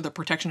 like, for the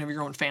protection of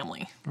your own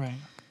family. Right.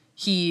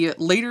 He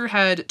later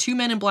had 2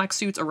 men in black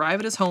suits arrive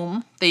at his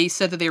home. They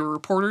said that they were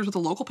reporters with a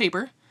local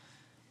paper.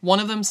 One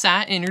of them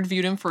sat and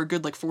interviewed him for a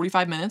good,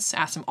 45 minutes,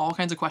 asked him all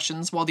kinds of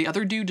questions, while the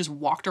other dude just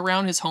walked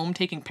around his home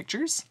taking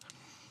pictures,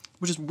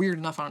 which is weird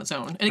enough on its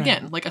own. And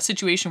again, a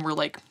situation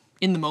where,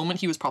 in the moment,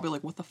 he was probably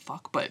like, what the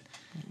fuck, but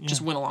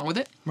just went along with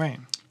it. Right.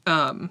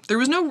 There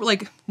was no,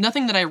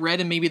 nothing that I read,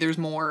 and maybe there's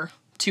more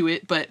to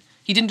it, but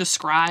he didn't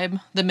describe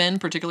the men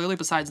particularly,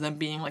 besides them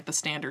being, the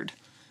standard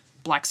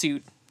black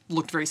suit,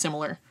 looked very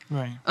similar.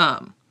 Right.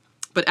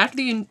 But after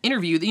the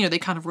interview, they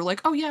kind of were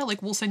like, oh yeah,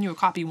 we'll send you a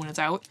copy when it's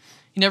out.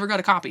 He never got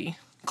a copy.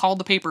 Called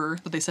the paper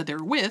that they said they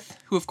were with,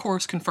 who of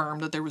course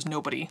confirmed that there was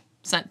nobody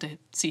sent to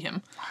see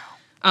him.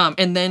 Wow.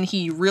 And then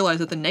he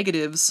realized that the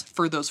negatives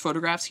for those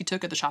photographs he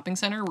took at the shopping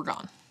center were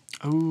gone.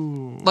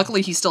 Ooh.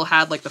 Luckily, he still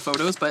had, the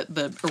photos, but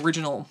the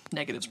original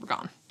negatives were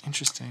gone.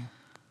 Interesting.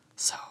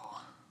 So,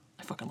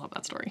 I fucking love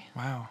that story.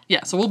 Wow.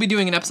 Yeah, so we'll be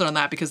doing an episode on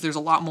that because there's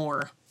a lot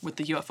more with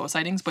the UFO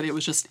sightings, but it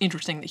was just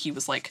interesting that he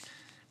was,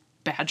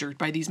 badgered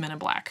by these men in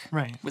black.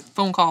 Right. With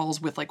phone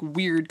calls, with,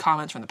 weird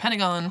comments from the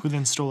Pentagon. Who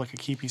then stole, a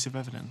key piece of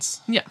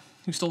evidence. Yeah,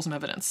 who stole some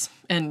evidence.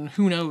 And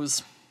who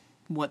knows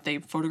what they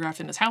photographed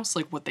in his house,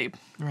 what they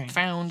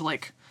found.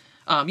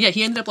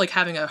 He ended up,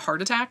 having a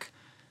heart attack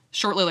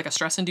shortly, a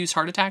stress-induced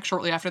heart attack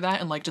shortly after that,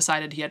 and,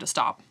 decided he had to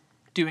stop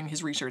doing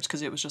his research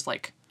because it was just,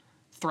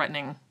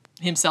 threatening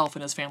himself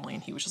and his family,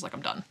 and he was just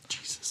I'm done.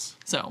 Jesus.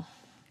 So.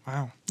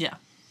 Wow. Yeah.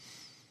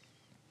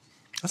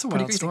 That's a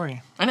wild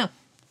story. I know.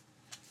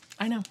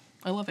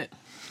 I love it.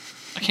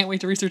 I can't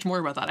wait to research more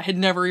about that. I had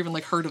never even,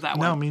 heard of that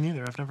one. No, me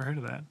neither. I've never heard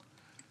of that.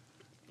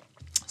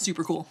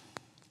 Super cool.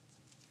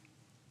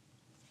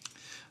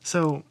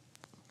 So,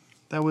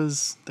 that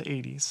was the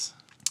 80s.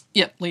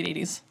 Yep, late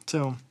 80s.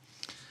 So,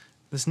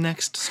 this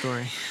next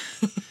story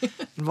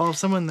involves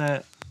someone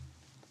that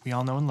we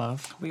all know and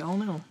love. We all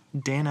know.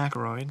 Dan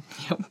Aykroyd.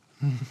 Yep.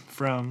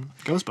 From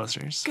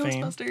Ghostbusters.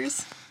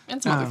 Ghostbusters. Fame.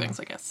 And some other things,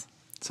 I guess.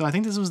 So, I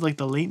think this was,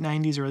 the late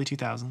 90s, early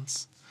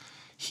 2000s.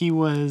 He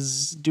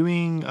was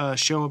doing a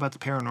show about the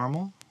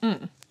paranormal.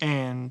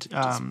 And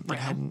it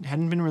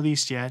hadn't been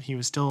released yet. He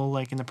was still,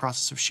 in the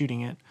process of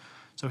shooting it.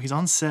 So, he's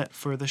on set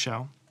for the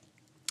show.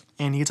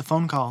 And he gets a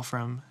phone call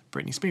from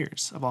Britney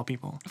Spears, of all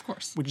people. Of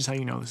course. Which is how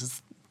you know this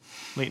is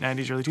late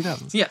 90s, early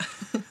 2000s. Yeah.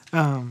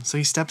 So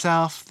he steps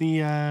off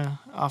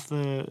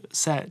the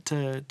set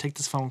to take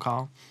this phone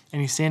call.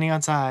 And he's standing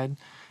outside.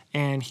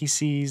 And he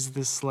sees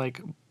this,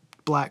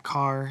 black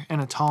car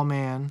and a tall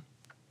man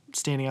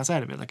standing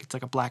outside of it. It's a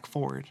black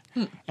Ford.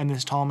 And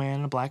this tall man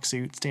in a black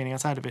suit standing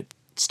outside of it,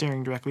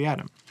 staring directly at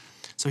him.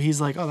 So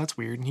he's like, oh, that's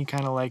weird. And he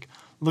kind of,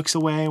 looks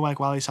away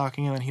while he's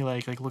talking, and then he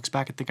looks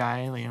back at the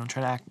guy, trying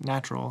to act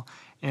natural.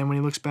 And when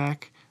he looks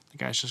back, the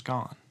guy's just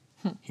gone.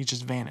 He's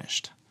just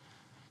vanished.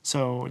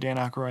 So Dan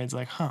Aykroyd's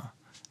like, huh,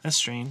 that's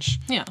strange.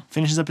 Yeah.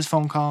 Finishes up his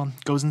phone call,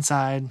 goes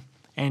inside,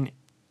 and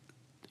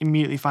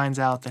immediately finds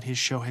out that his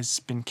show has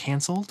been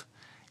canceled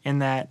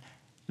and that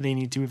they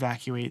need to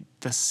evacuate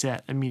the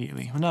set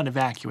immediately. Well, not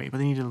evacuate, but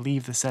they need to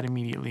leave the set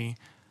immediately.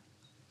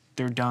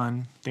 They're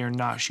done. They're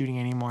not shooting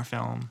any more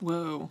film.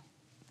 Whoa.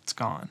 It's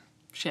gone.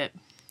 Shit.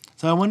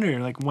 So I wonder,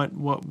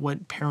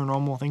 what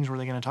paranormal things were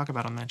they going to talk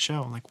about on that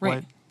show?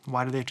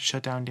 Why did they have to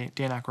shut down Dan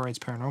Aykroyd's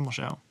paranormal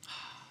show?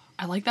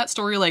 I like that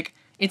story.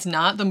 It's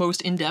not the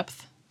most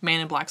in-depth Man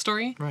in Black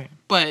story. Right.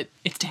 But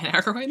it's Dan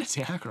Aykroyd. It's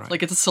Dan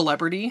Aykroyd. It's a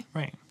celebrity.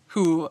 Right.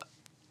 Who,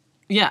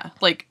 yeah,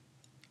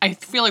 I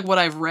feel what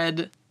I've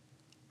read,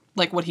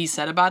 what he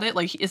said about it,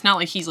 it's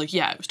not he's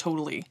yeah, it was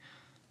totally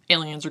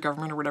aliens or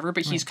government or whatever,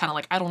 but he's kind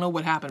of I don't know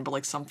what happened,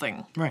 but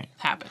something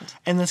happened.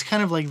 And that's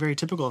kind of very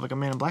typical of a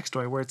Man in Black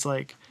story, where it's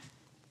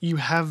you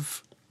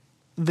have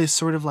this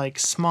sort of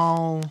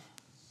small,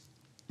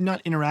 not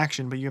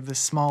interaction, but you have this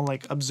small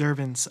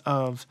observance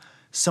of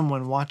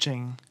someone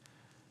watching,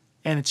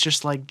 and it's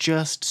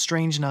just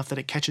strange enough that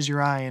it catches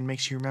your eye and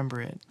makes you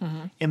remember it.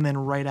 And then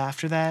right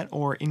after that,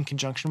 or in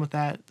conjunction with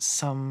that,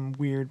 some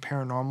weird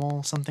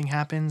paranormal something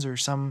happens, or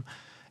some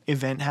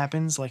event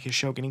happens, like his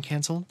show getting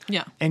canceled.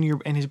 Yeah.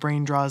 And his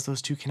brain draws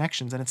those two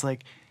connections, and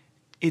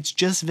it's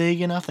just vague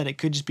enough that it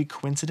could just be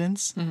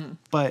coincidence,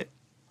 but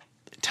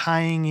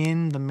tying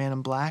in the Man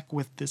in Black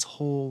with this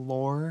whole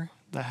lore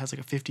that has a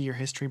 50-year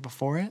history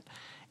before it,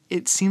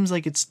 it seems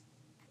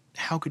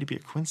how could it be a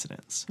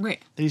coincidence?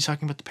 Right. That he's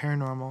talking about the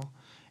paranormal.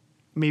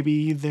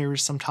 Maybe there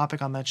was some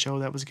topic on that show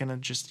that was going to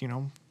just,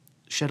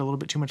 shed a little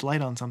bit too much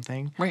light on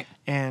something. Right.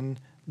 And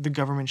the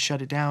government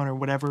shut it down, or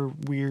whatever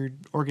weird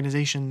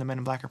organization the Men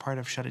in Black are part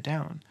of shut it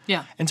down.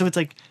 Yeah. And so it's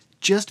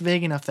just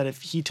vague enough that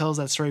if he tells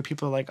that story,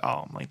 people are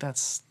oh,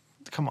 that's,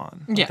 come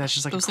on. Yeah. That's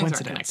just those a coincidence.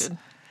 Things aren't connected.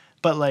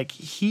 But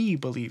he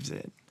believes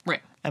it.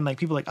 Right. And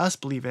people like us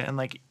believe it. And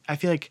I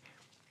feel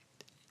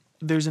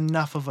there's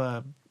enough of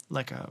a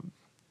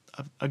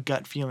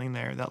gut feeling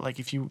there that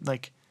if you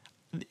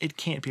it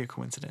can't be a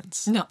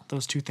coincidence. No.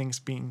 Those two things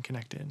being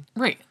connected.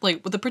 Right.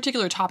 Like, the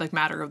particular topic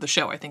matter of the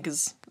show, I think,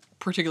 is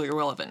particularly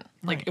relevant.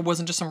 Like, Right. it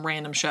wasn't just some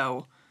random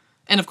show.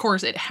 And, of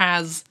course, it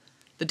has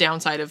the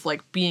downside of,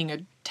 like, being a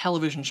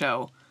television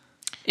show.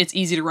 It's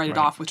easy to write it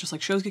off with just,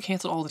 like, shows get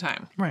canceled all the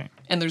time. Right.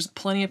 And there's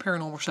plenty of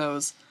paranormal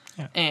shows.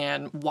 Yeah.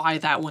 And why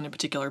that one in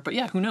particular. But,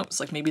 yeah, who knows?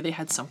 Like, maybe they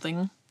had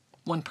something,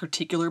 one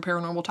particular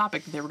paranormal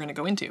topic that they were going to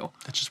go into.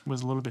 That just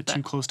was a little bit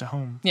too close to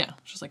home. Yeah.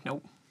 It's just like,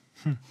 nope.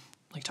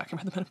 Like, talking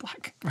about the Men in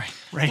Black. Right.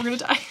 We're gonna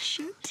die.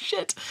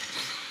 Shit.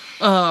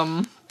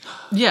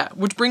 Yeah,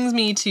 which brings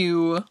me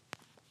to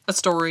a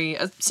story,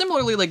 a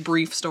similarly, like,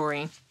 brief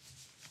story.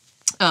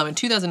 In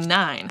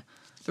 2009,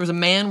 there was a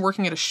man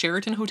working at a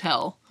Sheraton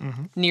hotel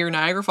near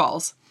Niagara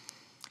Falls.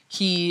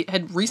 He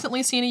had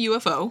recently seen a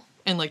UFO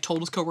and, like, told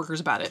his coworkers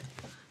about it.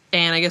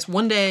 And I guess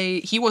one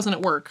day, he wasn't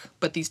at work,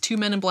 but these two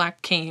men in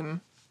black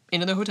came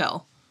into the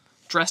hotel,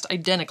 dressed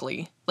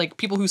identically. Like,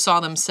 people who saw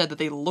them said that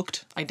they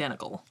looked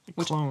identical.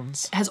 Which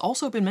Clones. has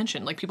also been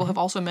mentioned. Like, people have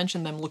also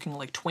mentioned them looking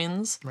like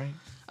twins. Right.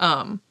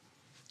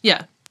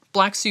 Yeah.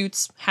 Black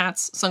suits,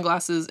 hats,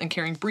 sunglasses, and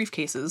carrying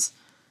briefcases.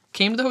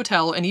 Came to the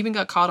hotel and even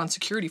got caught on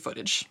security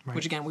footage,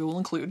 which, again, we will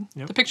include.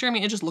 Yep. The picture, I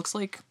mean, it just looks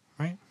like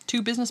Right.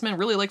 two businessmen,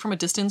 really, like, from a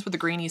distance with the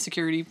grainy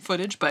security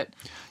footage, but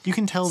You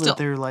can tell Still. that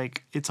they're,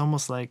 like, it's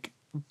almost like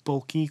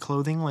bulky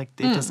clothing. Like,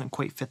 it doesn't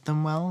quite fit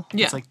them well.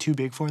 Yeah. It's, like, too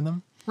big for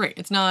them. right,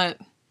 it's not...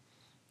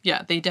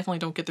 Yeah, they definitely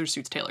don't get their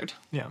suits tailored.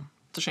 Yeah.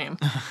 It's a shame.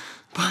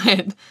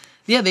 But,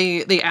 yeah,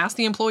 they asked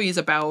the employees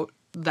about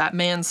that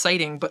man's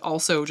sighting, but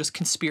also just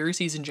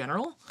conspiracies in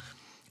general.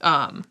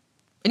 And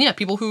yeah,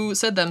 people who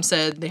said them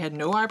said they had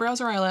no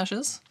eyebrows or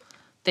eyelashes.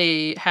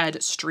 They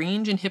had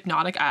strange and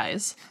hypnotic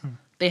eyes.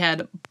 They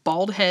had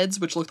bald heads,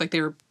 which looked like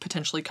they were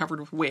potentially covered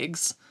with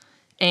wigs.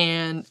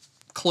 And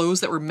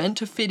clothes that were meant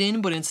to fit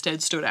in, but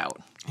instead stood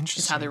out.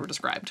 Is how they were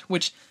described.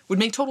 Which would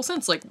make total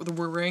sense. Like,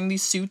 we're wearing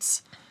these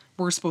suits.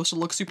 We're supposed to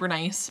look super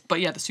nice. But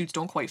yeah, the suits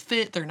don't quite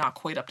fit. They're not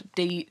quite up to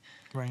date.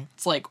 Right.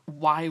 It's like,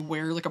 why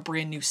wear, like, a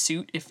brand new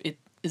suit if it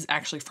is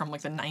actually from,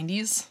 like, the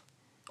 90s?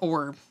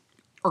 Or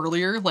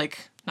earlier?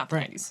 Like, not the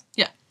 90s.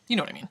 Yeah, you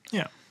know what I mean.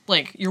 Yeah.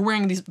 Like, you're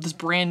wearing this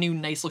brand new,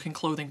 nice-looking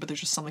clothing, but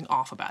there's just something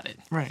off about it.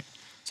 Right.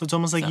 So it's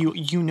almost like So.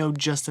 you know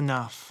just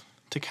enough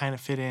to kind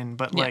of fit in,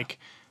 but Yeah. like,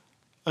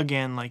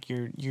 again, like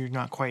you're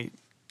not quite,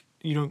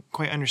 you don't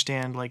quite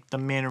understand like the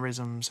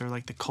mannerisms or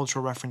like the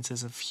cultural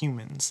references of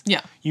humans.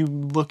 Yeah. You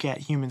look at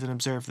humans and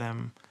observe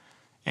them,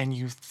 and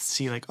you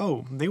see like,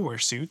 oh, they wear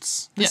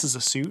suits. This Yeah. is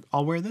a suit.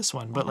 I'll wear this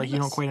one. But wear like you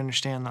don't this. quite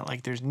understand that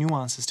like there's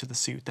nuances to the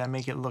suit that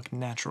make it look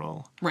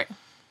natural. Right.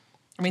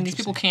 I mean, these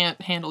people can't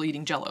handle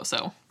eating Jell-O,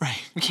 so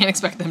Right. we can't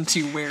expect them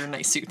to wear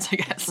nice suits, I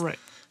guess. Right.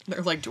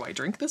 They're like, do I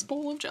drink this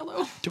bowl of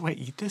Jell-O? Do I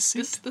eat this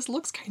suit? This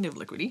looks kind of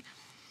liquidy.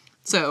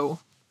 So,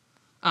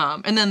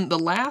 and then the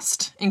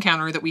last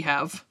encounter that we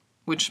have,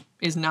 which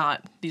is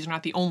not, these are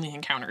not the only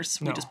encounters.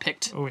 We No. just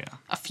picked Oh yeah.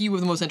 a few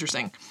of the most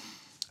interesting.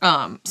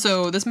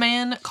 So this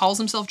man calls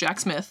himself Jack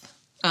Smith.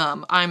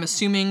 I'm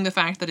assuming the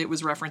fact that it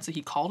was referenced that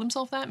he called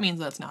himself that means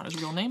that's not his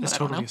real name, It's but I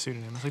don't totally know. a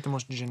pseudonym. It's like the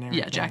most generic.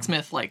 Yeah, Jack name.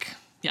 Smith, like,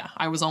 yeah,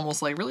 I was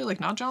almost like, really? Like,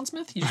 not John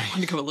Smith? You just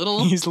wanted to go a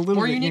little, He's a little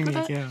more bit unique with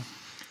unique, that?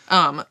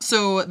 yeah.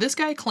 So this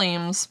guy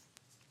claims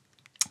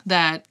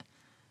that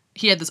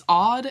he had this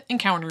odd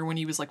encounter when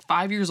he was like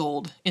 5 years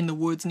old in the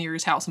woods near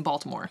his house in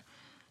Baltimore.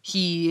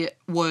 He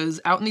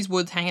was out in these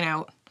woods hanging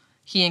out.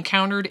 He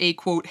encountered a,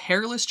 quote,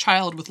 hairless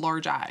child with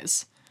large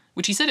eyes,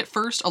 which he said at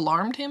first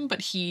alarmed him, but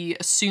he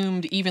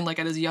assumed even like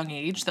at his young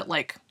age that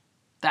like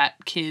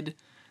that kid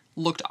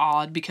looked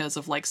odd because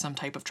of like some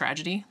type of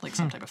tragedy, like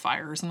some type of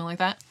fire or something like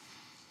that.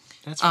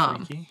 That's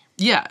freaky.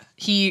 Yeah,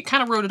 he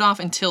kind of wrote it off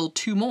until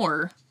two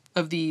more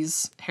of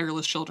these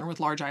hairless children with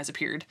large eyes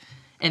appeared.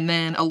 And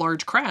then a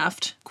large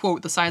craft,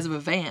 quote, the size of a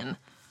van,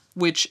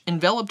 which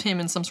enveloped him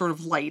in some sort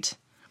of light.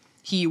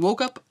 He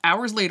woke up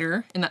hours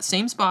later in that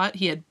same spot.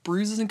 He had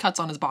bruises and cuts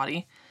on his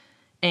body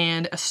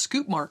and a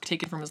scoop mark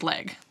taken from his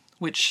leg,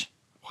 which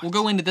we'll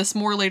go into this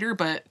more later,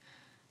 but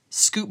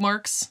scoop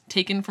marks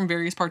taken from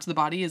various parts of the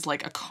body is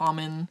like a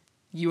common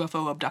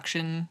UFO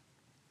abduction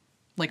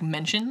like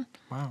mention.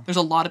 Wow. There's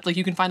a lot of, like,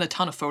 you can find a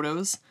ton of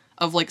photos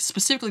of like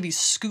specifically these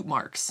scoop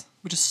marks,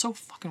 which is so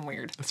fucking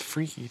weird. That's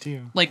freaky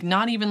too. Like,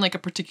 not even like a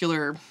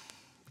particular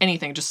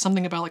anything, just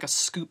something about like a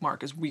scoop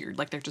mark is weird.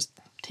 Like, they're just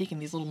taking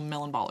these little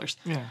melon ballers.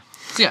 Yeah.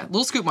 So yeah,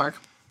 little scoop mark.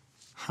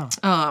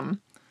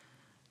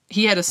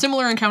 He had a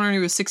similar encounter when he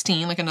was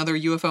 16, like another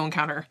UFO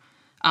encounter.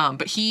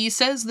 But he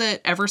says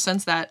that ever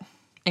since that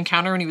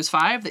encounter when he was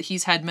 5, that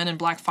he's had men in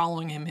black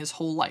following him his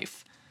whole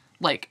life.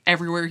 Like,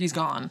 everywhere he's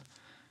gone.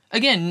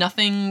 Again,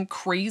 nothing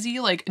crazy,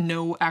 like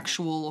no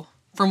actual,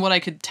 from what I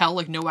could tell,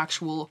 like no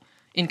actual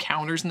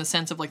encounters in the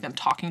sense of like them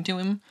talking to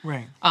him.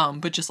 Right.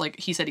 But just like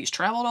he said, he's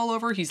traveled all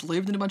over, he's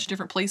lived in a bunch of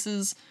different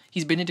places,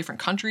 he's been in different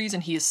countries,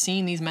 and he has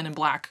seen these men in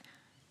black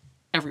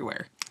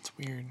everywhere. That's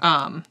weird.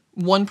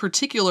 One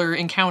particular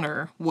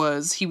encounter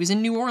was he was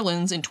in New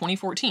Orleans in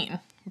 2014,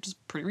 which is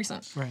pretty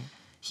recent. Right.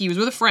 He was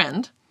with a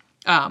friend,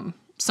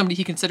 somebody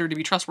he considered to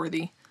be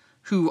trustworthy,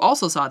 who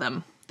also saw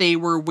them. They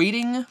were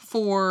waiting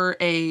for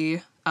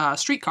a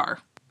streetcar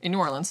in New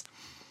Orleans.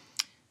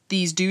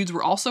 These dudes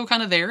were also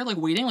kind of there, like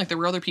waiting, like there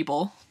were other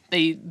people.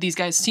 These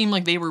guys seemed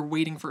like they were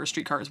waiting for a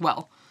streetcar as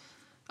well.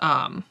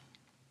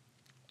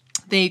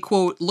 They,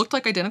 quote, looked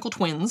like identical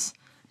twins,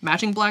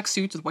 matching black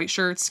suits with white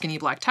shirts, skinny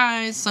black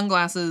ties,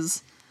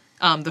 sunglasses.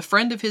 The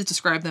friend of his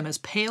described them as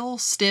pale,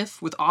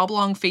 stiff, with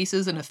oblong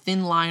faces and a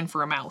thin line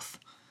for a mouth.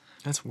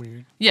 That's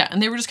weird. Yeah,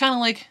 and they were just kind of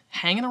like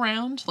hanging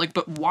around, like,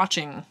 but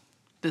watching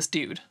this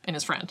dude and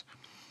his friend.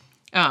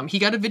 He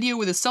got a video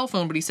with his cell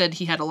phone, but he said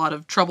he had a lot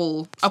of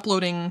trouble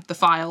uploading the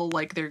file,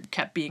 like there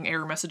kept being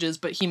error messages,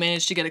 but he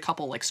managed to get a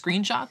couple like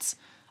screenshots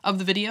of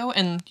the video,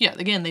 and yeah,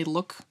 again, they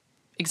look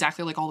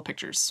exactly like all the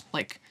pictures,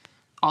 like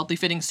oddly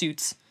fitting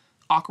suits,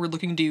 awkward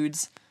looking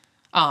dudes.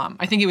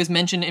 I think it was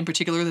mentioned in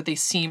particular that they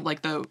seemed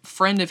like the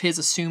friend of his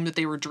assumed that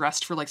they were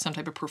dressed for like some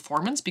type of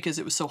performance because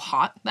it was so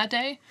hot that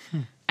day,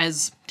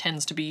 as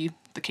tends to be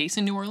the case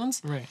in New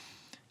Orleans. Right.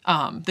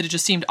 That it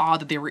just seemed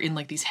odd that they were in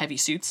like these heavy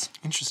suits.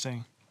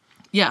 Interesting.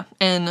 Yeah,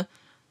 and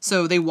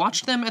so they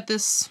watched them at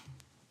this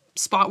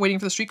spot waiting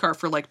for the streetcar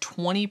for like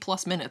 20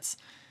 plus minutes.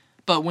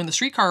 But when the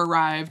streetcar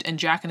arrived and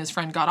Jack and his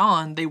friend got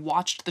on, they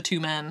watched the two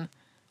men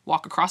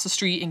walk across the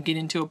street and get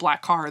into a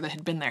black car that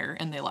had been there,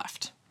 and they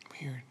left.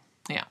 Weird.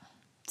 Yeah.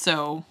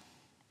 So...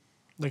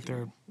 like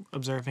they're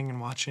observing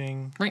and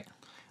watching. Right.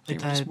 They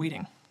like were just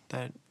waiting.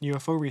 That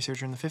UFO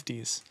researcher in the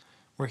 50s,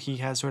 where he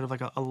has sort of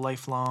like a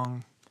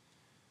lifelong,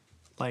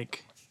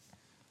 like...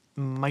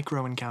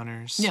 micro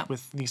encounters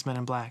with these men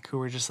in black who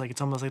were just like,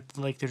 it's almost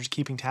like they're just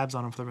keeping tabs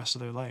on them for the rest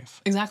of their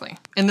life. Exactly.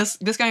 And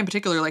this guy in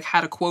particular like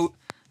had a quote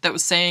that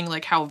was saying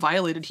like how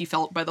violated he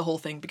felt by the whole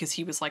thing because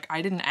he was like,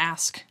 I didn't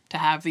ask to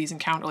have these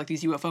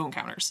these UFO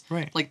encounters.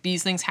 Right. Like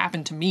these things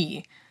happened to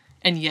me,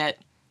 and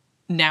yet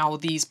now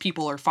these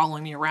people are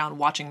following me around,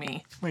 watching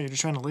me. Right, you're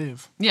just trying to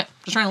live. Yeah,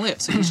 just trying to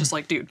live. So he's just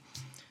like, dude.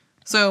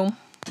 So,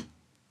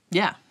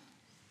 yeah.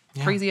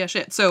 Crazy ass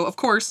shit. So, of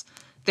course,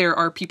 there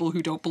are people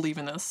who don't believe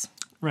in this.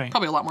 Right.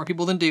 Probably a lot more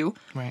people than do.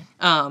 Right.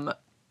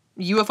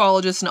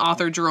 UFologist and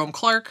author Jerome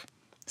Clark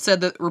said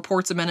that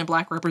reports of Men in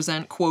Black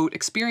represent, quote,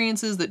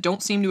 experiences that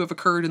don't seem to have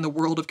occurred in the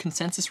world of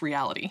consensus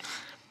reality.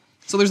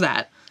 So there's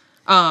that.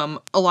 A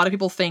lot of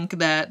people think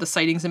that the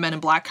sightings of Men in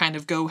Black kind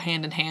of go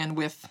hand in hand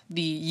with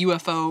the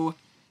UFO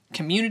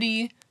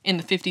community in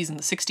the 50s and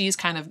the 60s,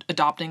 kind of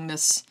adopting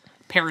this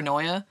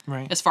paranoia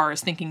as far as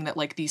thinking that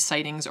like these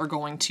sightings are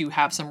going to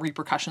have some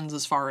repercussions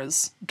as far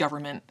as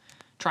government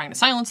trying to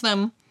silence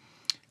them.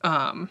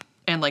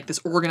 And like this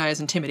organized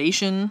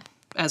intimidation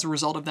as a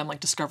result of them like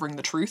discovering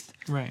the truth.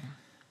 Right.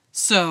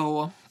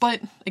 So,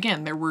 but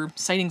again, there were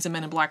sightings of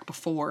Men in Black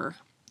before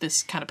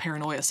this kind of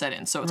paranoia set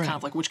in. So it's kind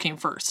of like, which came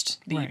first,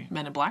 the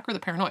Men in Black or the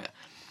paranoia?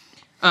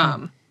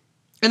 And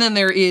then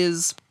there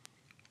is,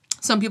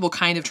 some people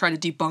kind of try to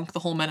debunk the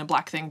whole Men in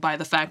Black thing by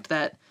the fact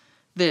that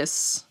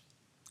this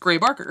Gray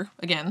Barker,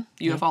 again,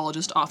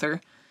 ufologist, author,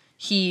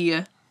 he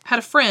had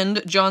a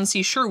friend, John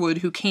C. Sherwood,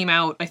 who came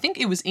out, I think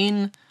it was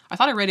in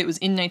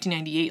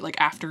 1998,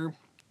 like after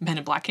Men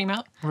in Black came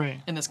out.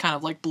 Right. And this kind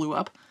of like blew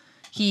up.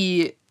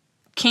 He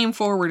came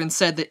forward and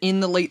said that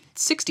in the late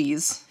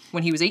 60s,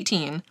 when he was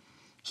 18,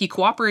 he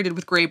cooperated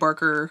with Gray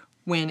Barker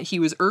when he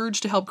was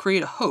urged to help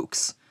create a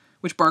hoax,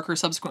 which Barker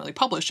subsequently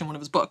published in one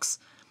of his books,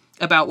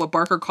 about what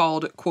Barker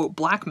called, quote,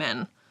 black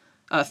men,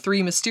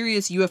 3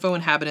 mysterious UFO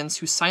inhabitants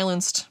who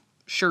silenced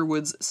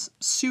Sherwood's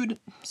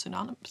pseudonymous?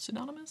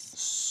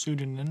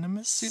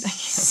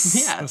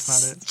 Yeah. That's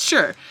not it.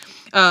 Sure.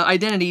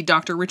 Identity,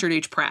 Dr. Richard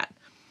H. Pratt,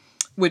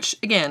 which,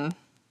 again,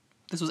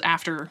 this was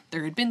after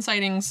there had been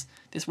sightings.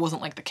 This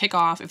wasn't like the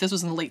kickoff. If this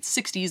was in the late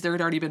 60s, there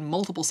had already been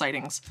multiple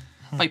sightings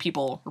by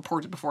people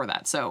reported before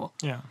that. So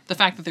the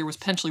fact that there was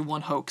potentially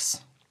one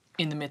hoax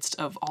in the midst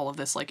of all of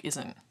this, like,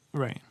 isn't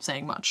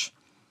saying much.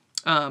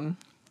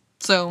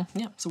 So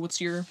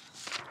what's your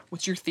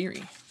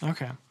theory?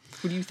 Okay.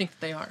 Who do you think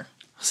they are?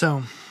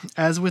 So,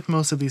 as with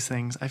most of these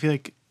things, I feel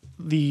like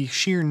the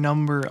sheer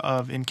number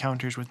of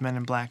encounters with Men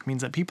in Black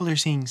means that people are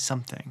seeing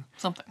something.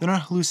 They're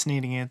not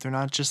hallucinating it. They're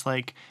not just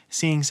like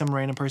seeing some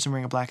random person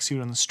wearing a black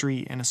suit on the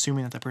street and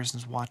assuming that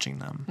person's watching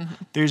them. Mm-hmm.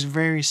 There's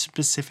very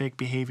specific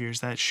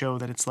behaviors that show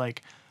that it's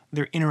like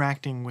they're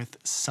interacting with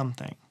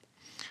something.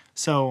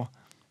 So,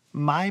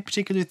 my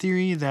particular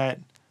theory that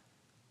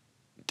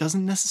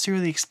doesn't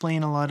necessarily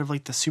explain a lot of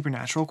like the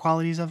supernatural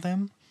qualities of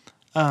them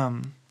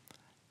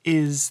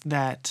is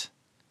that,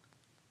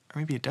 or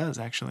maybe it does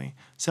actually.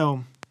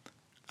 So,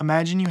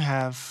 imagine you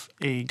have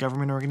a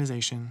government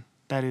organization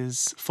that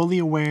is fully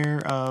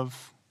aware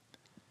of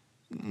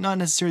not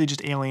necessarily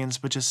just aliens,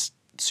 but just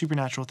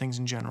supernatural things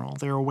in general.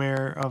 They're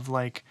aware of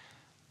like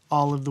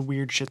all of the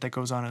weird shit that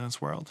goes on in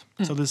this world.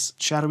 So this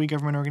shadowy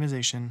government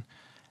organization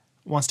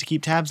wants to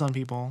keep tabs on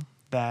people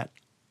that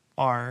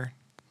are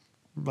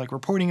like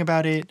reporting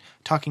about it,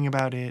 talking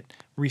about it,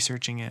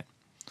 researching it.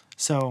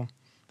 So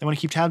they want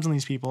to keep tabs on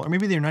these people, or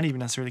maybe they're not even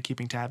necessarily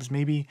keeping tabs.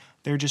 Maybe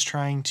they're just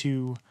trying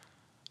to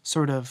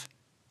sort of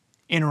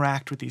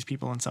interact with these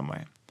people in some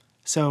way.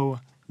 So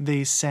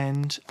they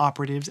send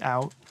operatives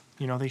out,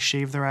 they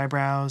shave their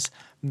eyebrows,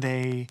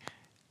 They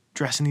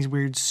dress in these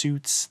weird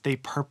suits. They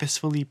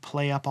purposefully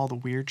play up all the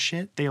weird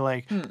shit. They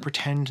like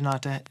pretend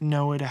not to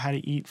know how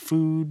to eat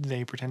food.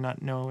 They pretend not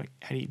to know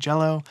how to eat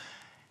Jell-O,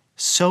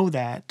 so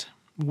that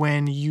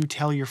when you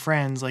tell your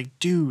friends, like,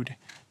 dude,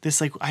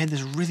 this, like, I had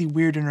this really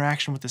weird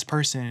interaction with this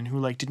person who,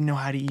 like, didn't know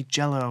how to eat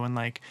Jell-O, and,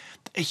 like,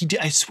 he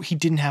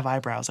didn't have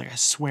eyebrows, like, I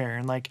swear,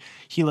 and, like,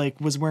 he, like,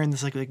 was wearing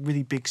this, like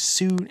really big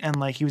suit, and,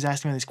 like, he was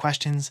asking me all these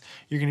questions.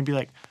 You're gonna be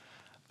like,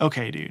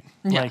 okay, dude,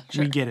 like,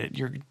 sure. We get it.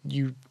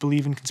 You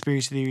believe in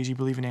conspiracy theories, you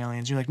believe in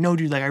aliens. You're like, no,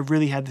 dude, like, I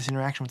really had this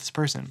interaction with this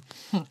person.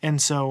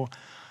 And so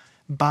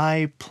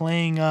by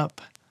playing up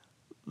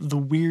the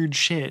weird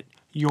shit,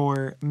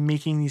 you're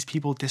making these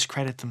people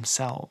discredit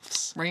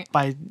themselves. Right.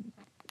 By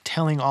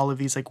telling all of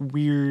these, like,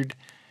 weird,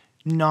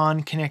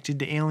 non-connected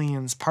to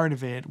aliens part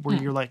of it, where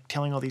you're, like,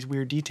 telling all these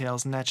weird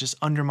details, and that just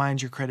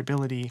undermines your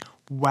credibility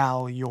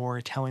while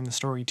you're telling the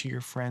story to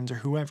your friends or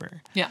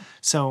whoever. Yeah.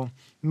 So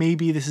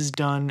maybe this is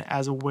done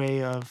as a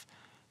way of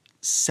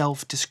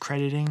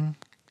self-discrediting,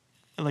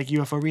 like,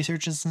 UFO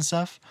researchers and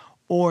stuff,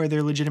 or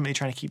they're legitimately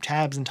trying to keep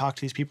tabs and talk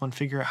to these people and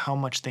figure out how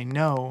much they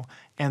know,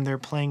 and they're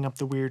playing up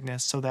the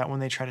weirdness so that when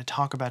they try to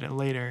talk about it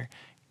later,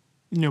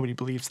 nobody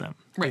believes them,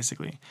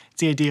 basically.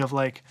 It's the idea of,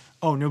 like,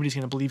 oh, nobody's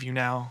going to believe you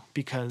now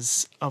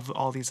because of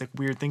all these, like,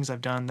 weird things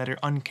I've done that are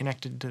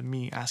unconnected to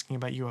me asking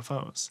about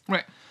UFOs.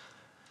 Right.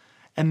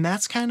 And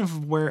that's kind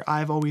of where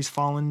I've always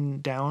fallen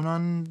down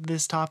on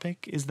this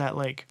topic, is that,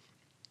 like,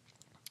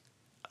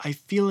 I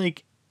feel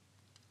like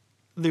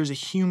there's a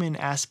human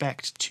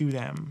aspect to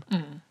them.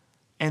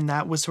 And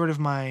that was sort of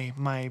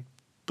my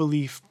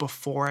belief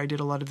before I did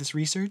a lot of this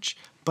research.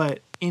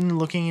 But in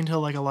looking into,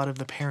 like, a lot of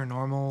the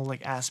paranormal,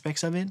 like,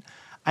 aspects of it,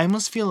 I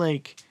almost feel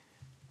like,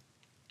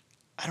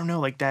 I don't know,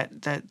 like,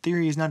 that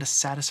theory is not as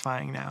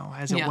satisfying now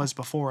as it was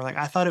before. Like,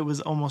 I thought it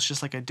was almost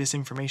just like a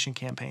disinformation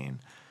campaign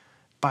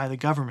by the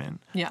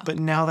government. Yeah. But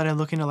now that I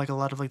look into, like, a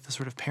lot of, like, the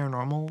sort of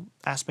paranormal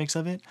aspects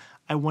of it,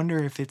 I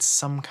wonder if it's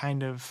some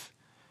kind of,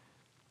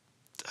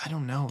 I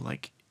don't know,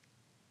 like,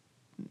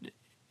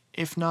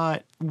 if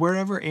not,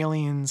 wherever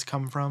aliens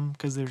come from,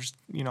 because there's,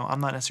 you know,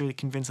 I'm not necessarily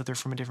convinced that they're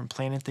from a different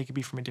planet. They could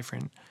be from a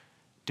different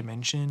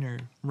dimension or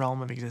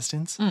realm of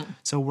existence.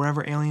 So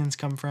wherever aliens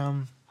come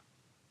from,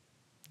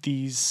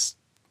 these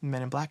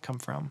Men in Black come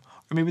from.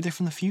 Or maybe they're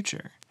from the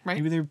future. Right.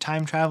 Maybe they're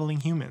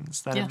time-traveling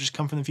humans that have just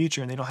come from the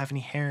future and they don't have any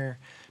hair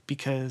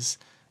because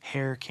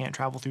hair can't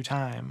travel through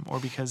time, or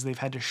because they've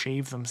had to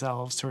shave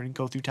themselves to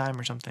go through time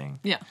or something.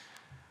 Yeah.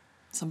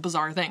 Some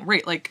bizarre thing.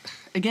 Right. Like,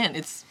 again,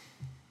 it's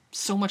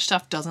so much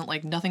stuff doesn't,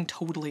 like, nothing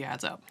totally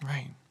adds up.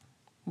 Right.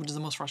 Which is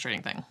the most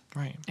frustrating thing.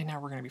 Right. And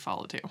now we're going to be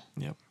followed too.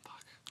 Yep.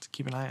 Fuck. Let's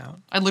keep an eye out.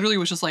 I literally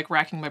was just, like,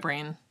 racking my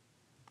brain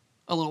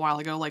a little while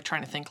ago, like,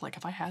 trying to think, like,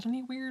 if I had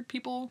any weird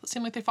people that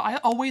seem like they I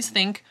always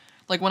think,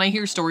 like, when I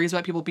hear stories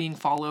about people being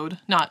followed,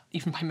 not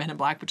even by Men in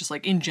Black, but just,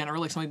 like, in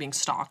general, like, somebody being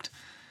stalked,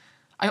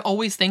 I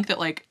always think that,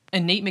 like,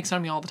 and Nate makes fun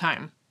of me all the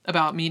time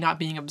about me not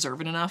being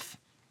observant enough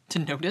to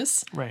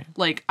notice. Right.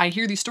 Like, I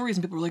hear these stories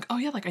and people are like, oh,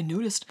 yeah, like, I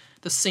noticed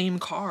the same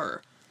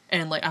car.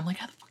 And, like, I'm like,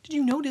 how the fuck did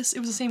you notice it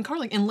was the same car?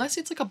 Like, unless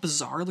it's, like, a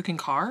bizarre-looking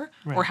car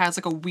or has,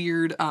 like, a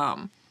weird,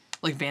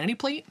 like, vanity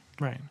plate.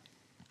 Right.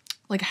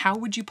 Like, how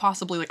would you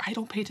possibly, like, I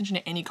don't pay attention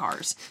to any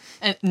cars.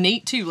 And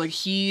Nate, too, like,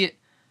 he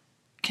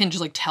can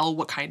just, like, tell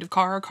what kind of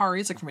car a car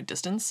is, like, from a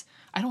distance.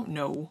 I don't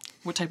know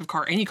what type of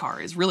car any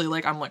car is. Really,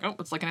 like, I'm like, oh,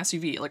 it's like an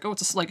SUV. Like, oh,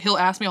 it's like, he'll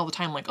ask me all the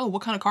time, like, oh,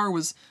 what kind of car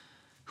was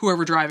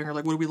whoever driving, or,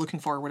 like, what are we looking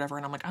for, or whatever.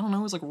 And I'm like, I don't know,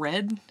 it was, like,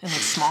 red and, like,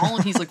 small.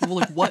 And he's like, well,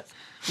 like, what?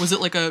 Was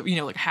it, like, a, you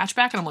know, like,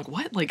 hatchback? And I'm like,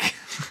 what? Like,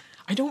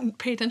 I don't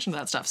pay attention to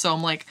that stuff. So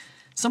I'm like,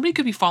 somebody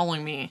could be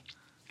following me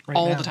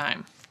all the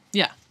time.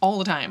 Yeah, all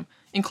the time.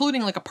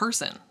 Including, like, a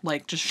person,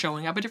 like, just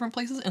showing up at different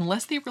places,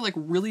 unless they were, like,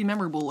 really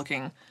memorable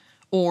looking,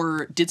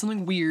 or did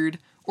something weird,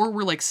 or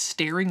were, like,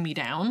 staring me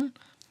down,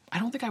 I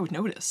don't think I would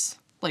notice.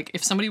 Like,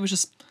 if somebody was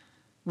just,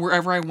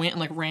 wherever I went and,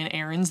 like, ran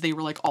errands, they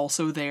were, like,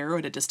 also there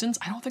at a distance,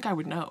 I don't think I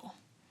would know.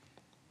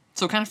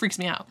 So it kind of freaks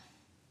me out.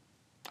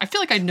 I feel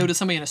like I'd notice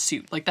somebody in a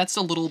suit. Like, that's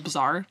a little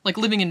bizarre. Like,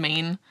 living in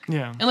Maine.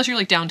 Yeah. Unless you're,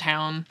 like,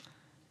 downtown,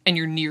 and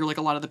you're near, like,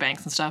 a lot of the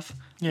banks and stuff.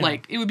 Yeah.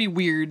 Like, it would be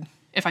weird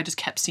if I just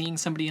kept seeing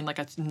somebody in, like,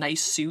 a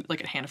nice suit,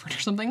 like, at Hannaford or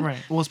something. Right.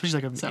 Well,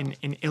 especially, like,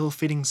 an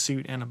ill-fitting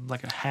suit and,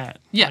 like, a hat.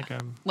 Yeah.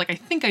 Like, I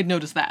think I'd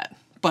notice that.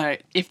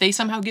 But if they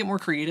somehow get more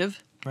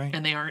creative,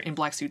 and they aren't in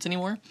black suits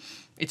anymore,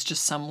 it's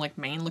just some, like,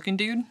 Maine-looking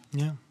dude.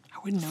 Yeah. I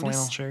wouldn't notice.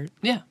 Flannel shirt.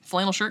 Yeah.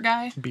 Flannel shirt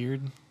guy.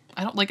 Beard.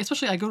 I don't, like,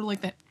 especially I go to,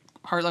 like,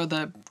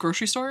 the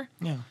grocery store.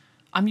 Yeah.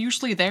 I'm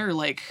usually there,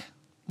 like,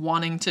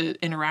 wanting to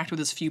interact with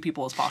as few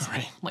people as possible.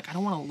 Right. Like, I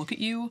don't want to look at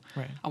you.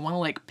 Right. I want to,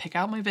 like, pick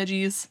out my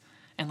veggies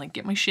and, like,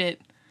 get my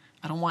shit.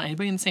 I don't want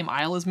anybody in the same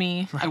aisle as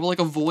me. Right. I will, like,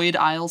 avoid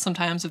aisles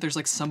sometimes if there's,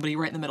 like, somebody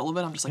right in the middle of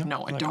it. I'm just like,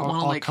 no, I don't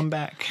want to, like... I'll come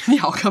back.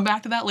 Yeah, I'll come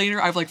back to that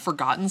later. I've, like,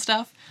 forgotten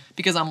stuff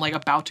because I'm, like,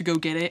 about to go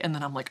get it, and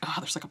then I'm like, oh,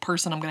 there's, like, a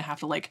person I'm going to have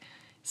to, like,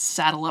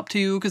 saddle up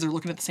to because they're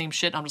looking at the same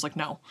shit. And I'm just like,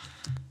 no.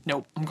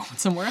 Nope, I'm going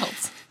somewhere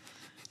else.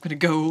 gonna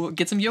go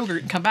get some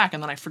yogurt and come back,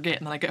 and then I forget,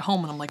 and then I get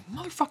home and I'm like,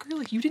 motherfucker,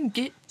 like you didn't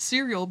get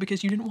cereal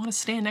because you didn't want to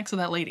stand next to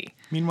that lady.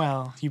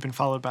 Meanwhile, you've been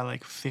followed by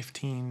like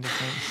 15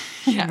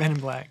 different Men in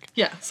Black.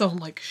 Yeah, so I'm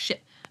like,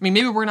 shit. I mean,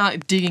 maybe we're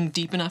not digging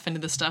deep enough into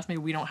this stuff. Maybe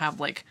we don't have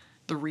like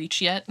the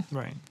reach yet.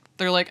 Right.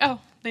 They're like, oh,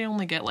 they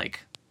only get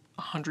like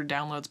 100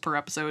 downloads per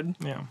episode.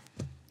 Yeah.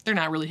 They're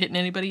not really hitting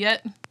anybody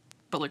yet.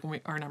 But like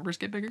when our numbers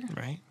get bigger,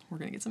 right, we're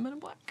gonna get some Men in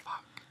Black.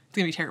 Fuck. It's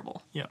gonna be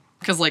terrible. Yeah.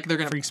 Because like they're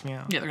gonna freaks me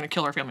out. Yeah, they're gonna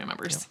kill our family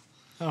members.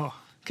 Yep. Oh.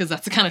 Because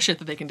that's the kind of shit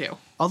that they can do.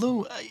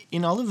 Although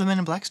in all of the Men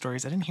in Black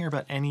stories, I didn't hear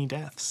about any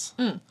deaths.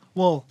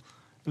 Well,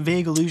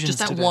 vague allusions. Just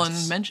that to one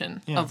deaths.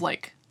 mention Yeah. of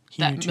like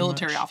He that knew too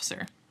military much.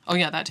 officer. Oh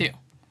yeah, that too.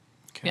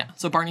 Okay. Yeah.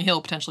 So Barney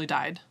Hill potentially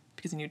died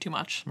because he knew too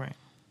much. Right.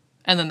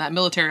 And then that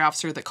military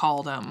officer that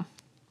called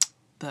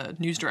the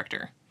news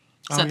director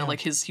said yeah. that like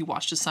he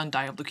watched his son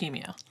die of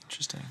leukemia.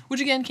 Interesting. Which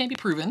again can't be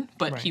proven,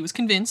 but Right. he was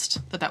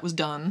convinced that that was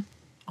done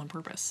on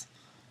purpose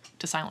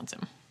to silence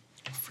him.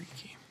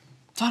 Freaky.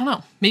 So I don't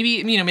know.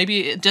 Maybe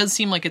maybe it does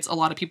seem like it's a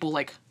lot of people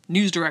like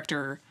news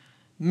director,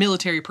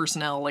 military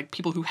personnel, like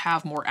people who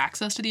have more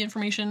access to the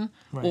information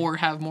Right. or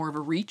have more of a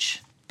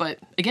reach. But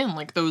again,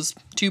 like those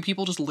two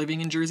people just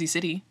living in Jersey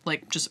City,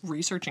 like just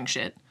researching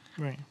shit,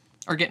 Right.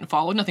 are getting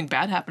followed. Nothing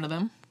bad happened to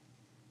them.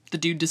 The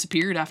dude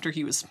disappeared after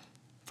he was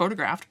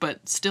photographed,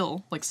 but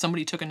still, like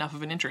somebody took enough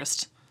of an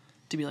interest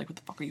to be like, what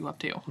the fuck are you up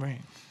to?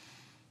 Right.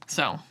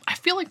 So I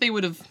feel like they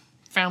would have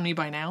found me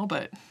by now,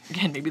 but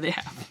again, maybe they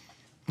have.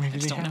 Maybe I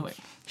just they don't have. know it.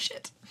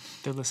 Shit.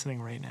 They're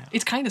listening right now.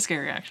 It's kind of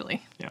scary,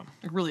 actually. Yeah.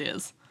 It really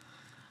is.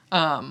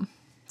 So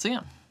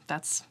yeah,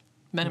 that's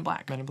Men in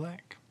Black. Men in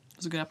Black. It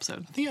was a good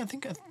episode. I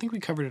think we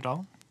covered it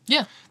all.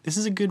 Yeah. This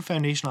is a good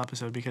foundational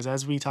episode because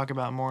as we talk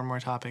about more and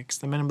more topics,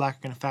 the Men in Black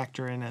are going to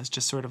factor in as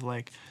just sort of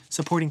like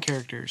supporting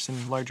characters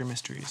in larger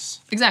mysteries.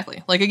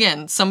 Exactly. Like,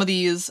 again, some of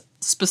these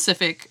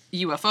specific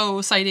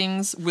UFO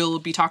sightings will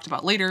be talked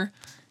about later,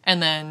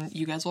 and then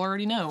you guys will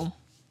already know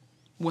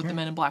what the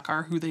Men in Black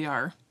are, who they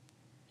are,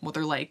 what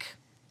they're like,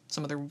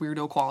 some of their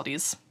weirdo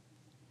qualities.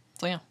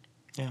 So yeah.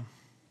 Yeah.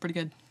 Pretty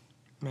good.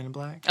 Men in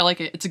Black. I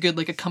like it. It's a good,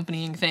 like,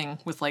 accompanying thing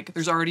with, like,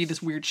 there's already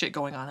this weird shit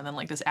going on, and then,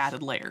 like, this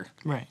added layer.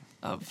 Right.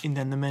 Of... And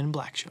then the Men in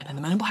Black show. And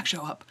the Men in Black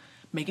show up.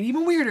 Make it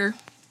even weirder.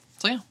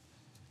 So yeah.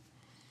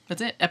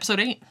 That's it. Episode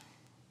 8.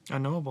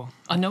 Unknowable.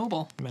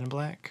 Unknowable. Men in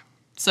Black.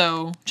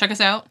 So check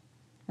us out.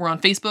 We're on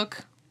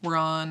Facebook. We're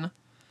on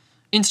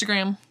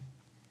Instagram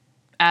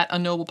at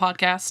Unknowable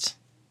Podcast.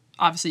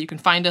 Obviously, you can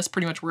find us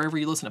pretty much wherever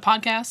you listen to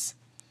podcasts.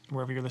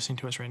 Wherever you're listening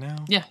to us right now.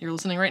 Yeah, you're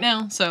listening right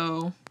now.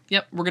 So,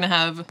 yep, we're going to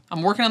have...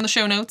 I'm working on the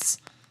show notes.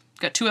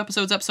 Got 2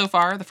 episodes up so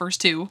far, the first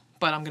 2.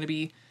 But I'm going to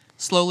be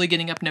slowly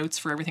getting up notes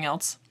for everything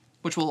else,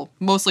 which will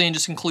mostly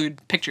just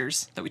include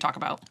pictures that we talk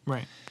about.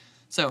 Right.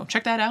 So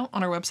check that out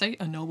on our website,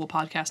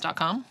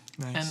 unknowablepodcast.com.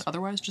 Nice. And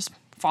otherwise, just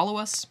follow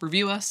us,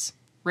 review us,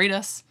 rate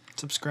us.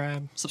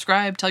 Subscribe.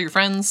 Tell your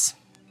friends.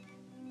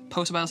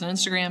 Post about us on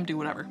Instagram. Do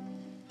whatever.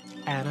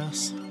 Add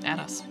us. Add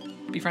us.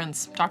 Be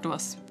friends. Talk to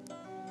us.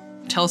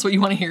 Tell us what you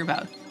want to hear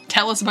about.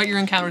 Tell us about your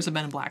encounters with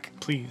Men in Black.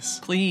 Please.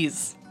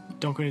 Please.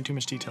 Don't go into too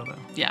much detail, though.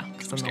 Yeah,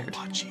 because I'm Then scared.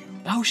 they'll watch you.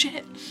 Oh,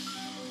 shit.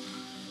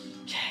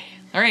 Yay.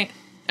 All right.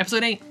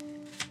 Episode 8.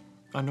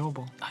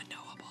 Unknowable. Unknowable.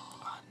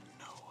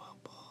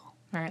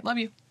 All right. Love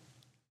you.